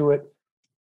 Let's do it.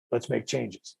 Let's make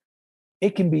changes.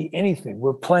 It can be anything.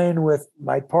 We're playing with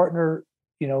my partner,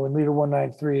 in Leader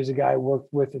 193 is a guy I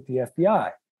worked with at the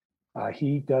FBI.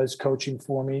 He does coaching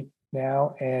for me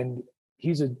now, and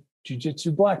he's a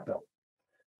jiu-jitsu black belt.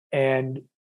 And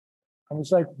I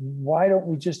was like, why don't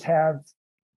we just have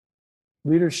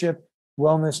leadership,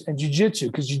 wellness, and jiu-jitsu?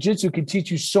 Because jiu-jitsu can teach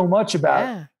you so much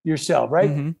about yourself,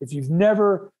 right? If you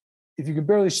can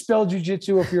barely spell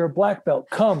jiu-jitsu, if you're a black belt,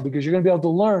 come, because you're going to be able to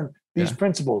learn these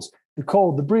principles, the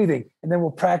cold, the breathing, and then we'll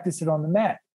practice it on the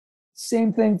mat.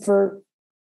 Same thing for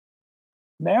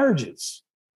marriages,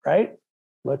 right?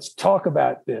 Let's talk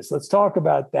about this. Let's talk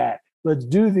about that. Let's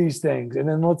do these things. And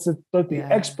then let's let the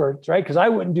experts, right? Because I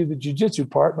wouldn't do the jiu-jitsu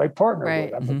part. My partner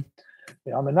would.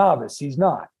 I'm a novice. He's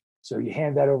not. So you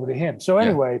hand that over to him. So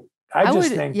anyway, I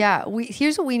think. Yeah.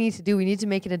 Here's what we need to do. We need to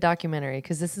make it a documentary,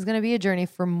 because this is going to be a journey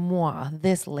for moi.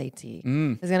 This lady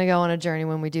is going to go on a journey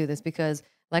when we do this, because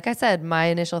like I said, my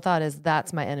initial thought is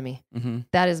that's my enemy.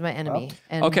 That is my enemy.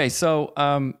 Well, okay. So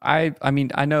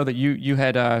I know that you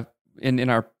had in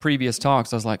our previous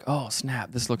talks, I was like, oh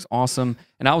snap, this looks awesome.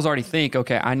 And I was already thinking,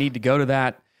 okay, I need to go to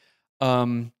that.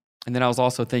 And then I was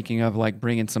also thinking of like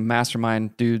bringing some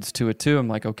mastermind dudes to it too. I'm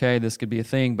like, okay, this could be a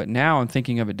thing. But now I'm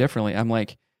thinking of it differently. I'm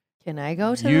like, can I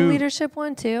go to the leadership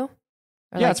one too?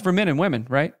 It's for men and women,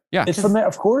 right? Yeah. It's for men,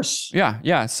 of course.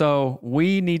 Yeah. So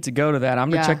we need to go to that. I'm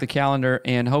going to check the calendar,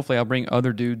 and hopefully I'll bring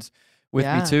other dudes with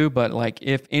me too. But like,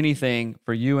 if anything,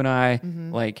 for you and I,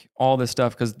 like all this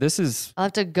stuff, because I'll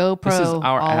have to GoPro this is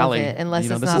our all alley. Of it, unless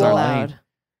it's this not is our allowed. lane.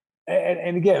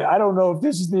 And again, I don't know if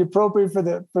this is the appropriate for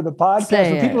the podcast,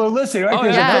 but people are listening. Right? Oh,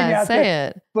 yeah. Say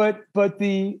it. But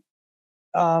the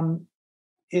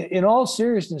in all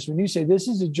seriousness, when you say this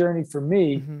is a journey for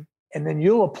me, and then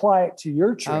you'll apply it to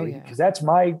your trade, because that's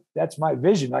my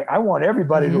vision. Like, I want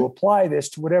everybody to apply this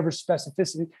to whatever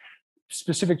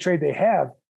specific trade they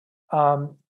have.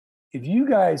 If you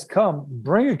guys come,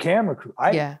 bring a camera crew.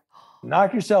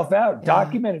 Knock yourself out,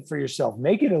 document it for yourself,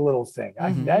 make it a little thing.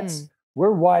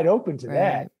 We're wide open to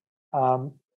that.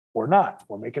 Or not,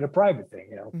 or make it a private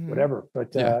thing, whatever.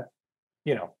 But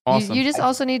awesome. You just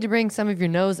also need to bring some of your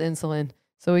nose insulin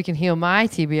so we can heal my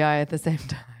TBI at the same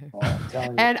time.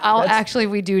 And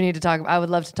we do need to talk. I would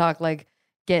love to talk, like,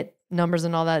 get numbers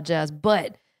and all that jazz,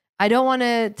 but I don't want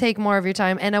to take more of your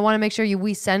time, and I want to make sure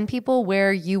we send people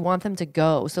where you want them to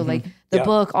go. So like the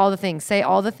book, all the things, say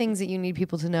all the things that you need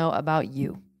people to know about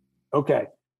you. Okay.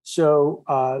 So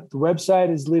the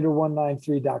website is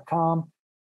leader193.com.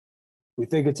 We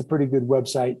think it's a pretty good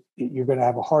website. You're going to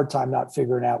have a hard time not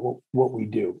figuring out what we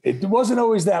do. It wasn't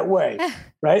always that way,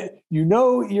 right?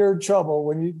 You're in trouble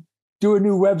when you do a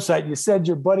new website, you send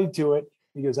your buddy to it.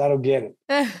 He goes, I don't get it.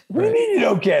 What do you mean you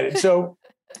don't get it? So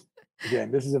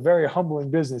again, this is a very humbling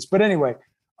business. But anyway,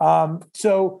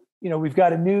 we've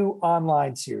got a new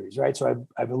online series, right? So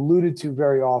I've alluded to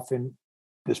very often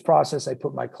this process I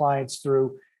put my clients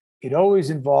through. It always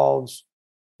involves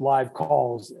live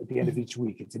calls at the end of each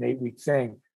week. It's an 8-week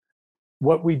thing.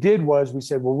 What we did was we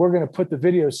said, well, we're going to put the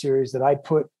video series that I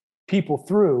put people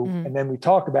through, and then we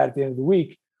talk about it at the end of the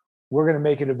week. we're going to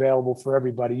make it available for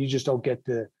everybody. You just don't get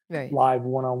the Right. live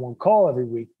one-on-one call every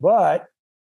week, but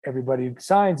everybody who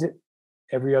signs it,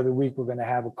 every other week, we're going to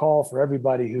have a call for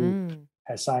everybody who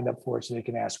has signed up for it so they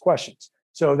can ask questions.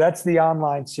 So that's the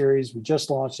online series. We just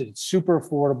launched it. It's super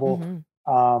affordable.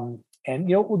 And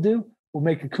you know what we'll do? We'll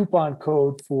make a coupon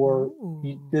code for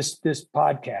this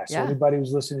podcast. So Yeah. anybody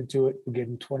who's listening to it, we're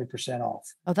getting 20%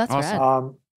 off. Oh, that's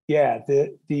Awesome. rad.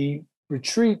 The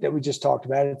retreat that we just talked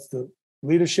about, it's the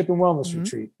Leadership and Wellness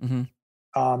Retreat.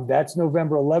 That's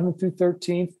November 11th through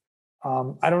 13th.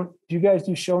 Do you guys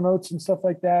do show notes and stuff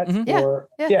like that?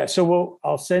 Yeah. So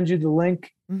I'll send you the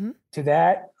link Mhm. to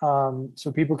that.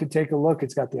 So people can take a look.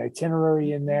 It's got the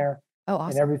itinerary in there Oh, and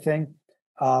awesome. everything.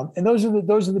 And those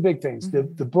are the big things. The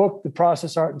book, The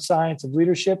Process, Art, and Science of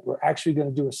Leadership. We're actually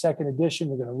going to do a second edition.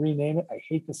 We're going to rename it. I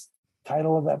hate this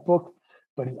title of that book,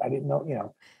 but I didn't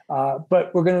know,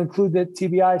 but we're going to include the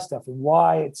TBI stuff and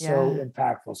why it's so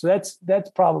impactful. So that's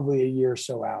probably a year or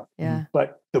so out. Yeah.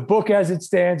 But the book as it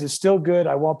stands is still good.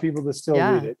 I want people to still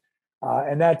read it.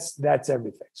 And that's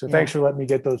everything. So thanks for letting me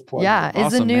get those plugs. Yeah. Awesome,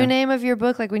 Is the new man. name of your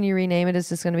book, like when you rename it, is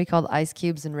just going to be called Ice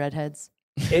Cubes and Redheads?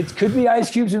 It could be Ice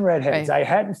Cubes and Redheads. Right. I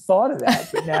hadn't thought of that,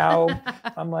 but now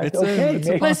I'm like, It's a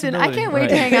maybe. Listen, I can't wait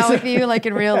to hang out with you like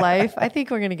in real life. I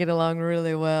think we're going to get along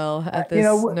really well at this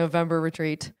November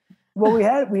retreat. Well, we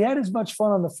had as much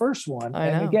fun on the first one. I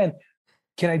know. Again,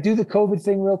 can I do the COVID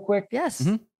thing real quick? Yes.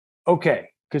 Okay,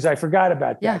 because I forgot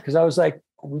about that. Yeah. Because I was like,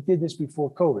 we did this before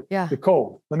COVID. Yeah. The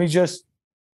cold.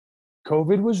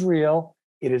 COVID was real.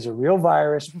 It is a real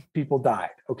virus. People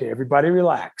died. Okay, everybody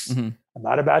relax. I'm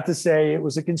not about to say it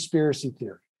was a conspiracy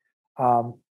theory.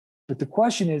 But the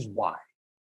question is why?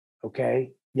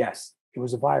 Okay, yes, it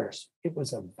was a virus. It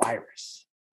was a virus.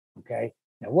 Okay.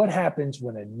 Now, what happens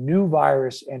when a new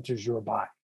virus enters your body?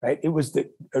 Right?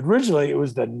 Originally it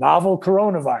was the novel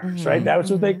coronavirus, right? That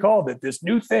was what they called it, this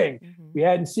new thing we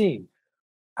hadn't seen.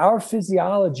 Our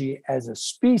physiology as a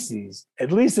species,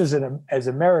 at least as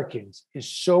Americans, is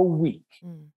so weak,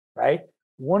 right?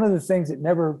 One of the things that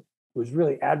never was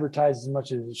really advertised as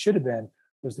much as it should have been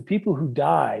was the people who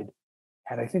died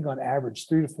had, I think, on average,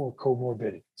 3 to 4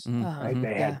 comorbidities. Right?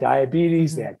 They had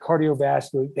diabetes, they had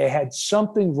cardiovascular, they had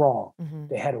something wrong.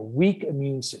 They had a weak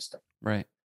immune system. Right.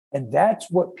 And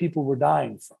that's what people were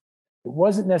dying from. It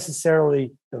wasn't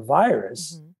necessarily the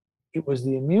virus. It was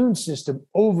the immune system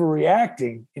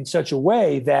overreacting in such a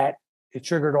way that it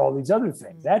triggered all these other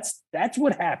things. That's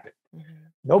what happened.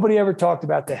 Nobody ever talked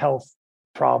about the health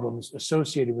problems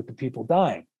associated with the people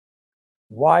dying.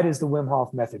 Why does the Wim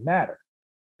Hof method matter?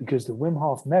 Because the Wim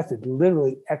Hof method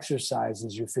literally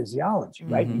exercises your physiology,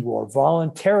 right? You are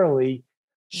voluntarily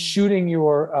shooting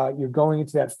you're going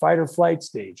into that fight or flight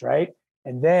stage, right?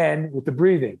 And then with the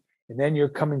breathing, and then you're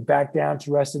coming back down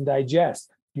to rest and digest.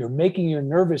 You're making your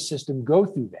nervous system go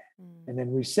through that and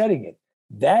then resetting it.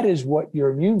 That is what your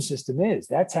immune system is.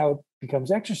 That's how it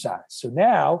becomes exercise. So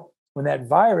now when that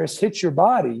virus hits your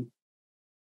body,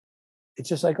 it's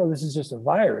just like, oh, this is just a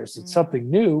virus. It's something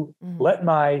new. Let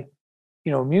my,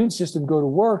 immune system go to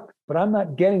work, but I'm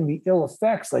not getting the ill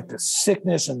effects like the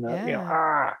sickness and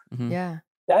the,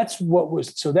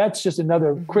 that's just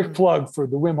another quick plug for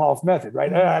the Wim Hof method,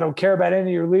 right? I don't care about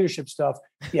any of your leadership stuff.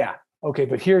 Yeah. Okay.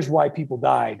 But here's why people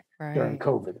died during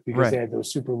COVID, because they had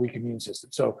those super weak immune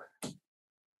systems. So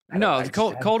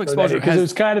cold exposure because it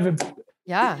was kind of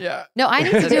Yeah. No, I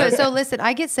need to do it. So listen,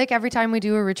 I get sick every time we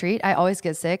do a retreat. I always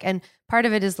get sick. And part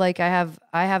of it is like I have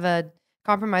a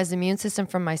compromised immune system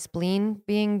from my spleen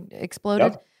being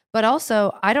exploded. Yep. But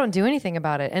also I don't do anything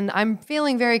about it. And I'm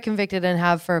feeling very convicted and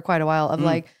have for quite a while of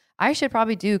like, I should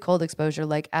probably do cold exposure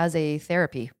like as a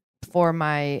therapy for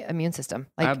my immune system.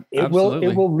 Like it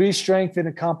will re-strengthen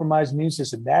a compromised immune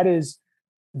system. That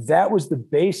was the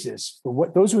basis for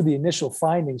what those were the initial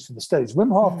findings from the studies.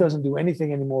 Wim Hof doesn't do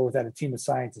anything anymore without a team of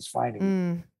scientists finding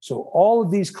it. So all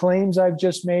of these claims I've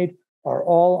just made are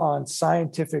all on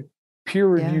scientific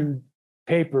peer-reviewed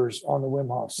papers on the Wim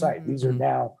Hof site. These are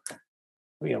now,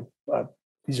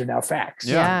 these are now facts.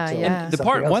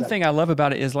 And one thing I love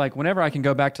about it is like whenever I can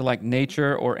go back to like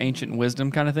nature or ancient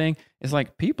wisdom kind of thing, it's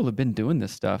like people have been doing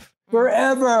this stuff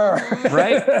forever,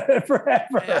 right?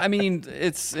 Forever. I mean,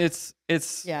 it's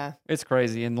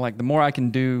crazy, and like the more I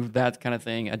can do that kind of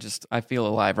thing, I feel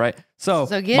alive, right? So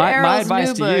get my Errol's advice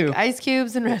new to book, you, Ice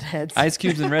Cubes and Redheads. Ice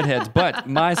Cubes and Redheads. But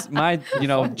my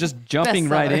just jumping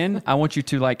right in, I want you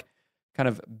to like kind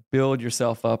of build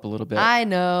yourself up a little bit. I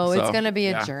know it's going to be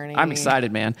a journey. I'm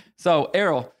excited, man. So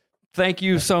Errol, thank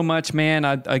you so much, man.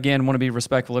 I again want to be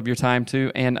respectful of your time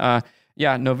too, and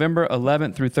November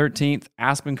 11th through 13th,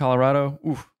 Aspen, Colorado.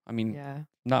 I mean, Yeah.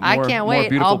 not I more, can't more wait.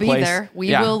 beautiful I'll be place. there. We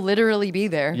Yeah. will literally be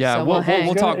there. Yeah, So we'll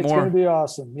hang. talk It's more. going to be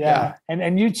awesome. Yeah.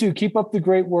 And you too, keep up the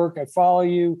great work. I follow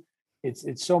you.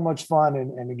 It's so much fun.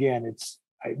 And again,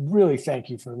 I really thank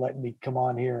you for letting me come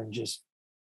on here and just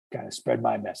kind of spread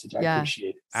my message. I Yeah. appreciate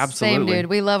it. Absolutely. Same, dude.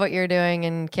 We love what you're doing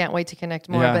and can't wait to connect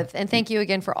more. Yeah. And thank you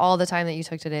again for all the time that you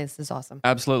took today. This is awesome.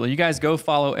 Absolutely. You guys go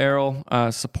follow Errol,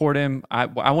 support him. I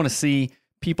want to see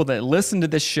people that listen to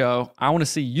this show. I want to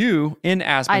see you in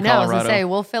Aspen, I know. I was Colorado. going to say,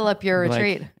 we'll fill up your Like,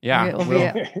 retreat. yeah, It'll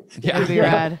we'll- be, Yeah. it'll be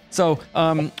rad. So,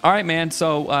 all right, man.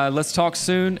 So let's talk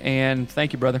soon. And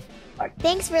thank you, brother.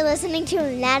 Thanks for listening to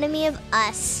Anatomy of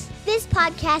Us. This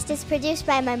podcast is produced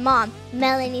by my mom,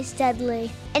 Melanie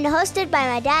Studley, and hosted by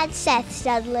my dad, Seth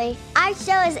Studley. Our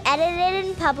show is edited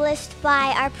and published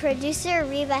by our producer,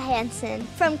 Reva Hansen,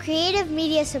 from Creative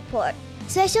Media Support.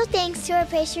 Special thanks to our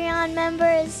Patreon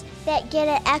members that get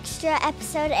an extra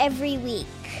episode every week.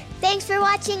 Thanks for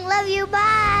watching. Love you.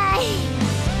 Bye.